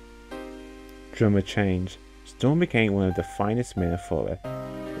 Drummer changed. Storm became one of the finest men of Fora.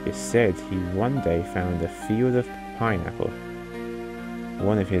 It is said he one day found a field of pineapple,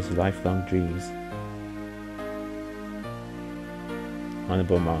 one of his lifelong dreams.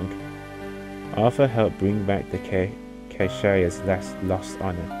 Honorable Monk. Arthur helped bring back the Cachea's last lost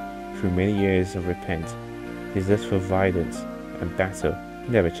honor. Through many years of repent, his lust for violence and battle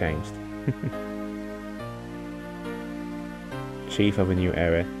never changed. Chief of a new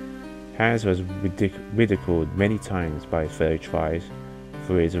era, Haz was ridiculed many times by fellow tribes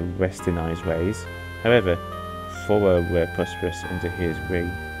for his westernized ways. However, Fora were prosperous under his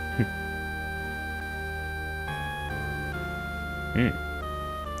reign.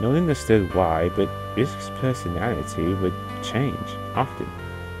 No one understood why, but Risk's personality would change often,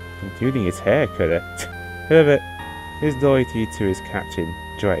 including his hair colour. However, his loyalty to his captain,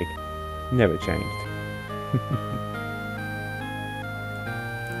 Drake, never changed.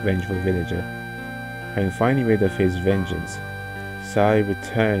 Vengeful villager. Having finally rid of his vengeance, Sai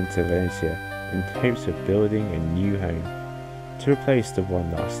returned to Valencia in hopes of building a new home to replace the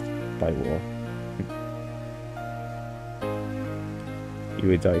one lost by war.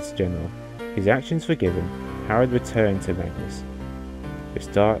 Erudite General. His actions forgiven, Howard returned to Magnus to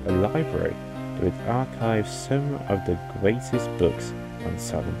start a library that would archive some of the greatest books on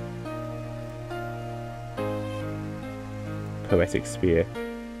Southern. Poetic Spear.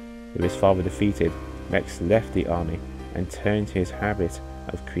 With his father defeated, Max left the army and turned his habit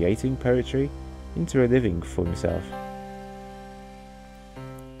of creating poetry into a living for himself.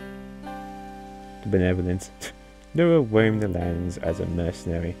 The Benevolent. Noah roamed the lands as a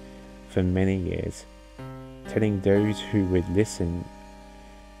mercenary for many years, telling those who would listen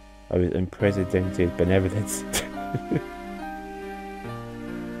of his unprecedented benevolence.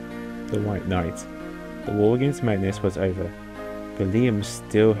 The White Knight. The war against madness was over, but Liam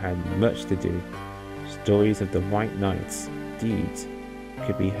still had much to do. Stories of the White Knight's deeds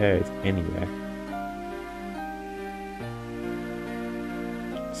could be heard anywhere.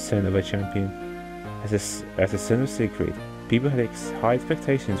 Son of a champion. As a son of Siegfried, people had high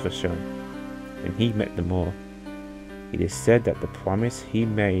expectations for Sean, and he met them all. It is said that the promise he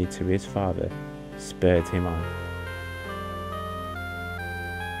made to his father spurred him on.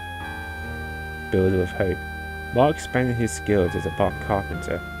 Builder of Hope. Mark expanded his skills as a bark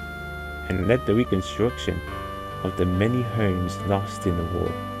carpenter and led the reconstruction of the many homes lost in the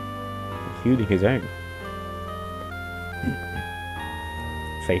war, including his own.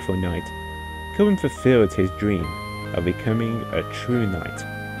 Faithful Knight. Cohen fulfilled his dream of becoming a true knight.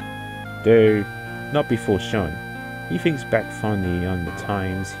 Though not before Sean, he thinks back fondly on the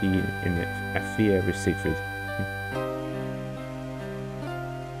times he in Athea with Siegfried.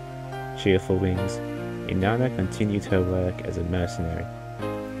 Cheerful Wings. Inanna continued her work as a mercenary,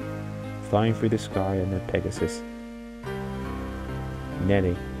 flying through the sky on a Pegasus.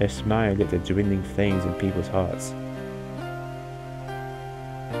 Nellie, her smile lit the dwindling flames in people's hearts.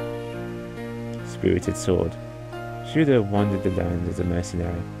 Spirited Sword. Shooter wandered the lands as a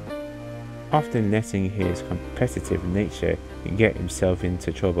mercenary, often letting his competitive nature get himself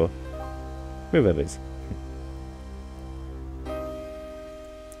into trouble with others.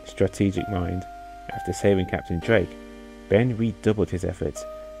 Strategic Mind. After saving Captain Drake, Ben redoubled his efforts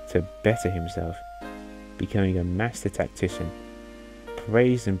to better himself, becoming a master tactician,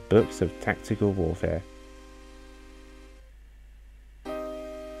 praised in books of tactical warfare.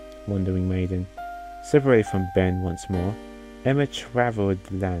 Wandering Maiden. Separated from Ben once more, Emma travelled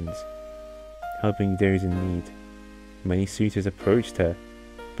the lands, helping those in need. Many suitors approached her,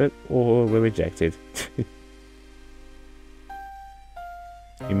 but all were rejected.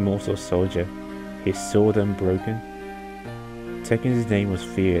 Immortal Soldier. His sword unbroken, Tekken's name was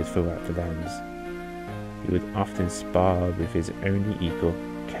feared throughout the lands. He would often spar with his only equal,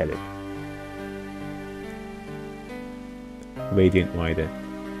 Kelly. Radiant Rider.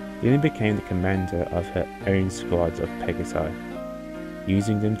 Lillian became the commander of her own squads of Pegasi,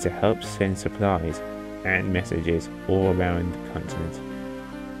 using them to help send supplies and messages all around the continent.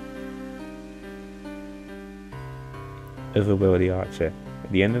 Otherworldly archer,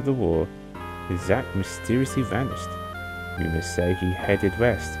 at the end of the war, Zack mysteriously vanished. Rumors say he headed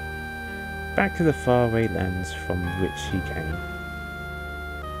west, back to the faraway lands from which he came.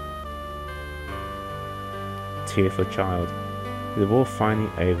 Tearful child, with the war finally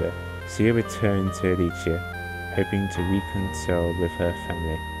over, Sia returned to Alicia, hoping to reconcile with her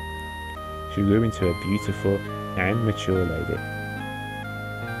family. She grew into a beautiful and mature lady.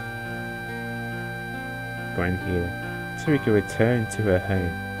 Grand healer, Tarika returned to her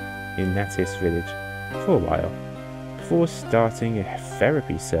home in Natis village for a while, before starting a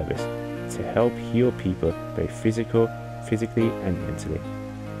therapy service to help heal people both physically and mentally.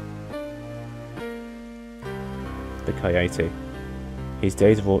 The Coyote. His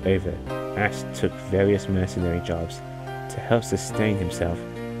days were all over. Ash took various mercenary jobs to help sustain himself.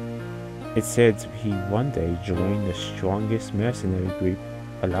 It said he one day joined the strongest mercenary group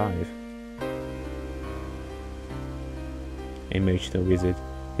alive. Emotional wizard.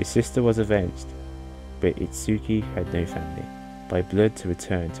 His sister was avenged, but Itsuki had no family by blood to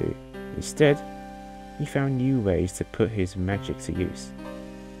return to. Instead, he found new ways to put his magic to use.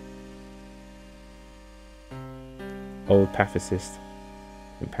 Old pacifist.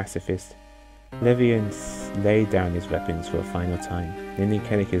 Levian laid down his weapons for a final time, lending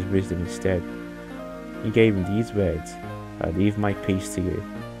Kellic his wisdom instead. He gave him these words: "I leave my peace to you."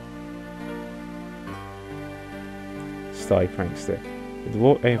 Sly prankster. With the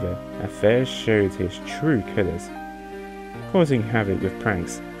war over, Affairs showed his true colours, causing havoc with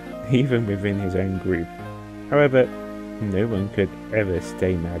pranks, even within his own group. However, no one could ever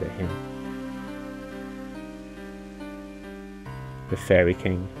stay mad at him. The Fairy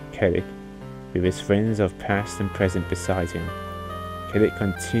King, Kellic, with his friends of past and present beside him. Kellic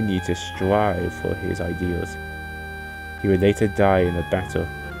continued to strive for his ideals. He would later die in a battle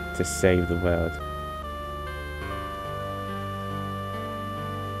to save the world.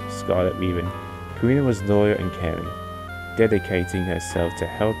 Scarlet Reven. Karina was loyal and caring, dedicating herself to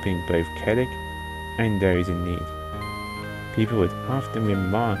helping both Kellic and those in need. People would often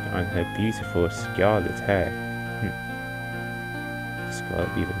remark on her beautiful scarlet hair. Scarlet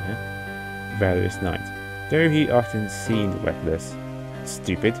Reven, huh? Valorous Knight. Though he often seemed reckless,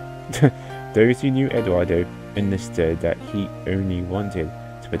 stupid, those who knew Eduardo understood that he only wanted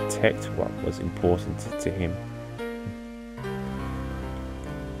to protect what was important to him.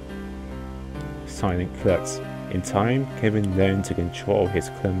 Silent Klutz. In time, Kevin learned to control his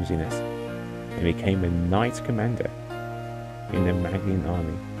clumsiness and became a knight commander in the Maglian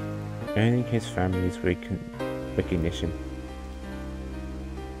army, earning his family's recognition.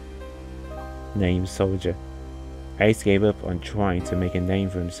 Named Soldier. Ace gave up on trying to make a name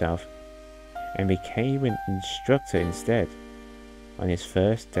for himself and became an instructor instead. On his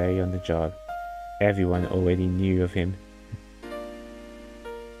first day on the job, everyone already knew of him.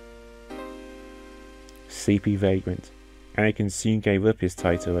 Sleepy Vagrant. Anakin soon gave up his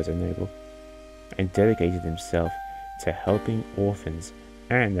title as a noble and dedicated himself to helping orphans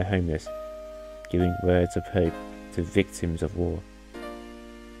and the homeless, giving words of hope to victims of war.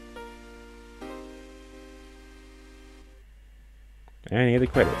 Any other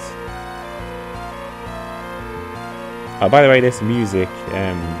credits? Oh, by the way, this music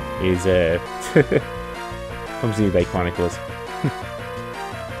is from Xenoblade Chronicles.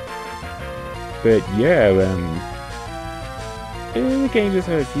 But yeah, the game just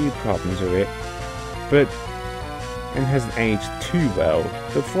had a few problems with it, and hasn't aged too well.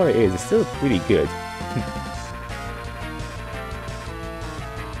 But for what it is, it's still pretty good.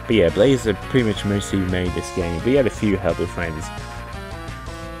 But yeah, Blaze are pretty much mostly made this game, but he had a few helper friends.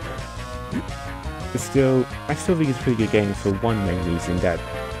 But still, I still think it's a pretty good game for one main reason, that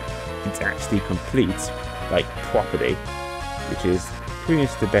it's actually complete, like properly, which is pretty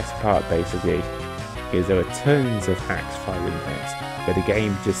much the best part basically, because there are tons of hacks firing hacks, but the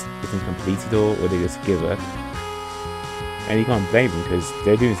game just isn't completed or they just give up. And you can't blame them because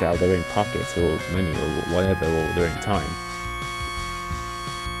they're doing this out of their own pockets or money or whatever, or their own time.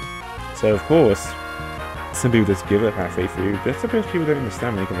 So of course, some people just give up halfway through, but sometimes people don't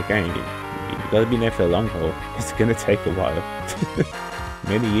understand making a game. You gotta be there for the long haul. It's gonna take a while.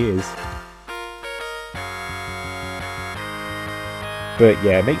 Many years. But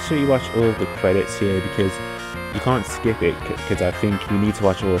yeah, make sure you watch all of the credits here, because you can't skip it, because I think you need to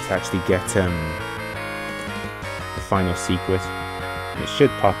watch all to actually get the final secret. It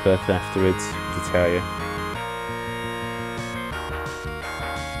should pop up afterwards to tell you.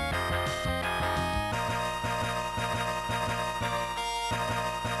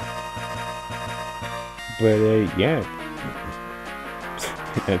 But yeah,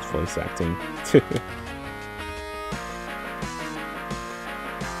 that's voice acting.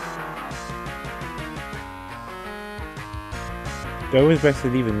 They always best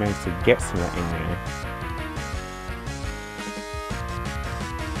to even manage to get some of that in there.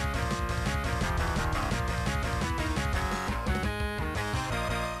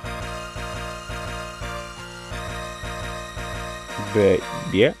 But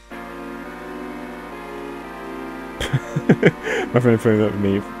yeah. My friend throwing up at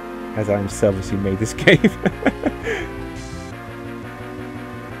me as I selfishly made this game.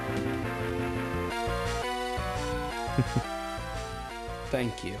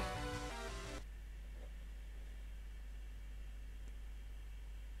 Thank you.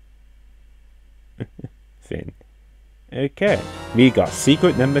 Finn. Okay, we got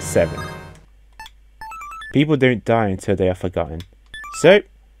secret number 7. People don't die until they are forgotten. So,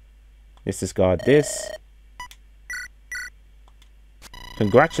 let's discard this.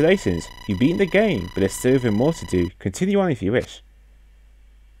 Congratulations, you've beaten the game, but there's still even more to do. Continue on if you wish.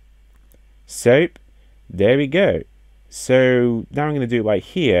 So, there we go. So, now I'm going to do it right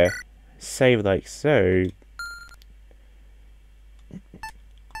here. Save like so.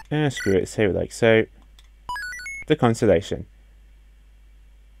 Screw it, save it like so. The constellation.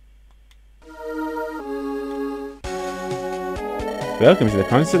 Welcome to the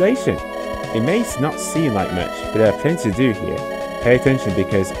constellation. It may not seem like much, but there are plenty to do here. Pay attention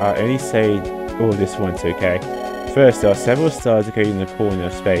because I'll only say all this once, okay? First, there are several stars located in the corner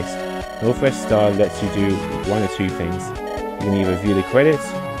of space. Northwest star lets you do one or two things. You can either view the credits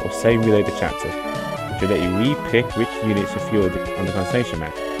or say reload the chapter, which will let you re-pick which units are fueled on the constellation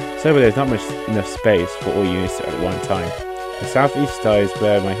map. So there's not enough space for all units at one time. The southeast star is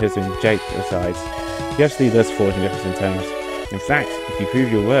where my husband Jake resides. He actually does forge in different terms. In fact, if you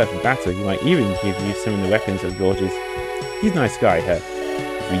prove your worth in battle, he might even give you some of the weapons of George's. He's a nice guy, huh?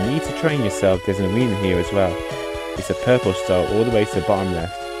 If you need to train yourself, there's an arena here as well. It's a purple star all the way to the bottom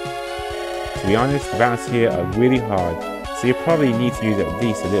left. To be honest, the battles here are really hard, so you'll probably need to use it at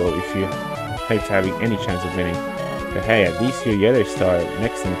least a little if you hope to have any chance of winning. But hey, at least your yellow star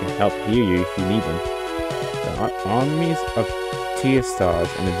next to them can help heal you if you need them. The armies of tier stars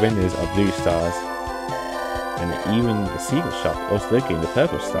and the vendors are blue stars. And even the secret shop also located in the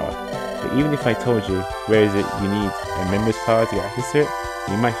purple star. But even if I told you where is it you need a member's card to get access to it,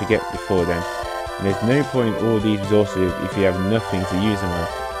 you might forget before then. And there's no point in all these resources if you have nothing to use them on.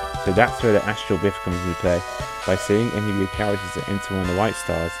 So that's where the astral rift comes into play. By setting any of your characters to enter one of the white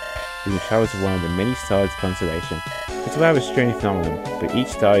stars, you can travel to one of the many stars of the constellation. It's a rather strange phenomenon, but each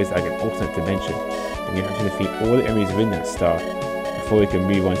star is like an alternate dimension, and you have to defeat all the enemies within that star before you can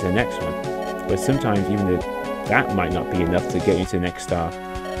move on to the next one. But sometimes even that might not be enough to get you to the next star.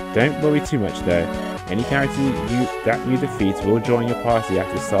 Don't worry too much though. Any character that you defeat will join your party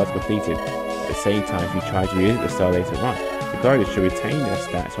after the star is completed. At the same time, if you try to revisit the star later on, the guardians should retain their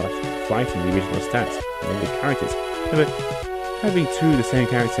stats while fighting the original stats of the characters. However, having two of the same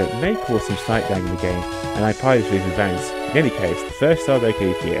character may cause some slight lag in the game, and I apply this with advance. In any case, the first star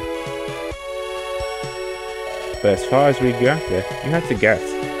located here. But as far as we go after, you have to guess.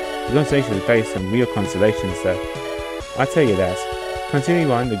 The constellation is based on real constellations though. I'll tell you that.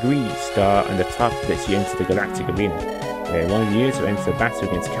 Continue on, the green star on the top lets you enter the galactic arena, where one of the units will enter a battle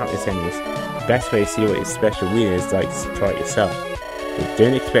against countless enemies. The best way to see what its special arena is like is to try it yourself. But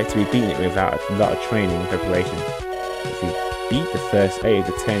don't expect to be beating it without a lot of training and preparation. If you beat the first 8 of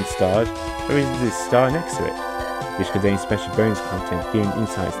the 10 stars, there is this star next to it, which contains special bonus content giving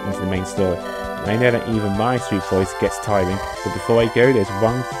insights into the main story. I know that even my sweet voice gets tiring, but before I go,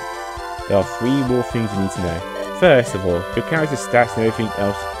 there are 3 more things you need to know. First of all, your character's stats and everything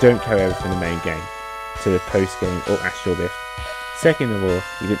else don't carry over from the main game to the post-game or astral rift. Second of all,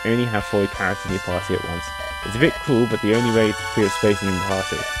 you can only have 4 characters in your party at once. It's a bit cruel, but the only way to free up space in your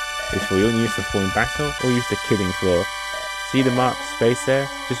party is for your units to fall in battle or use the killing floor. See the marked space there?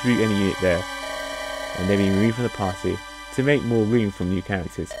 Just root any unit there, and they'll be removed from the party to make more room for new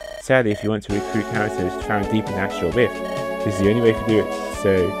characters. Sadly, if you want to recruit characters found deep in the astral rift, this is the only way to do it,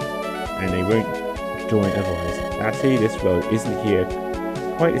 and they won't join otherwise. Actually, this world isn't here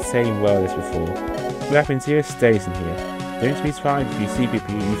quite the same world as before. What happens here stays in here. Don't be surprised if you see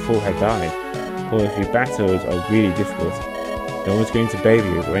people you thought had died, or if your battles are really difficult. No one's going to baby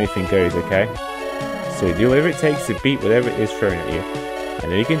you or anything goes, okay? So do whatever it takes to beat whatever it is thrown at you.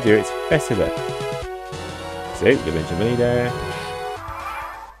 I know you can do it. Best of luck. So, you've been money there.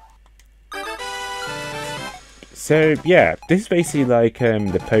 So yeah, this is basically like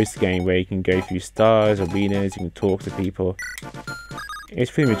the post game where you can go through stars, arenas, you can talk to people.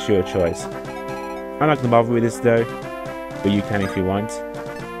 It's pretty much your choice. I'm not going to bother with this though, but you can if you want.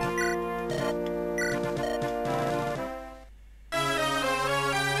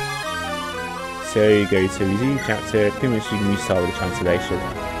 So you go to resume chapter, pretty much you can restart with the translation.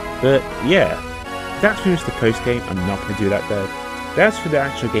 But yeah, that's pretty much the post game. I'm not going to do that though. That's for the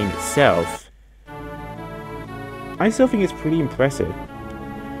actual game itself. I still think it's pretty impressive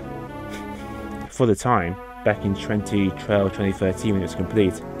for the time, back in 2012, 2013 when it was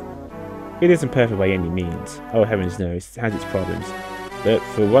complete. It isn't perfect by any means, oh heavens no, it has its problems. But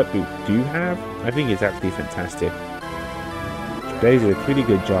for what we do have, I think it's actually fantastic. They did a pretty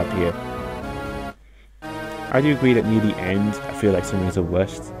good job here. I do agree that near the end, I feel like some of the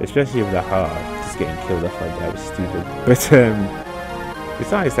worst, especially with the heart, just getting killed off like that was stupid. But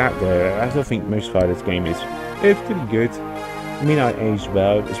besides that though, I still think most part of this game is pretty good. I mean, I aged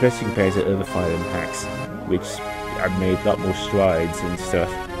well, especially compared to other Fire Emblem packs, which I've made a lot more strides and stuff.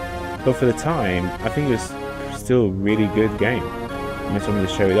 But for the time, I think it was still a really good game. I just wanted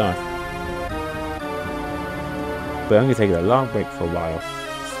to show it off. But I'm going to take a long break for a while,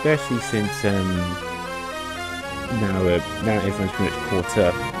 especially since now everyone's pretty much caught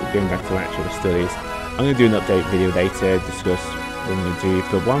up. We're going back to actual studies. I'm going to do an update video later, discuss what I'm going to do.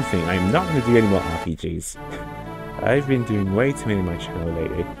 But one thing, I'm not going to do any more RPGs. I've been doing way too many on my channel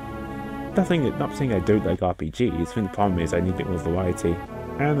lately. Not saying I don't like RPGs, I think the problem is I need a bit more variety.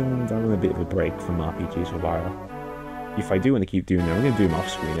 And I'm on a bit of a break from RPGs for a while. If I do want to keep doing them, I'm going to do them off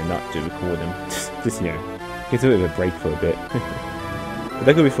screen and not to record them. Just, you know, get a bit of a break for a bit. But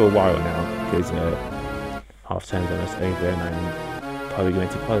they're going to be for a while now, because half term's almost over and I'm probably going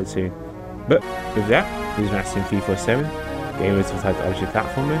to college soon. But with that, this is Master 347, gamers of type object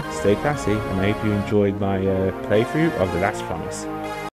platformer. Stay classy, and I hope you enjoyed my playthrough of The Last Promise.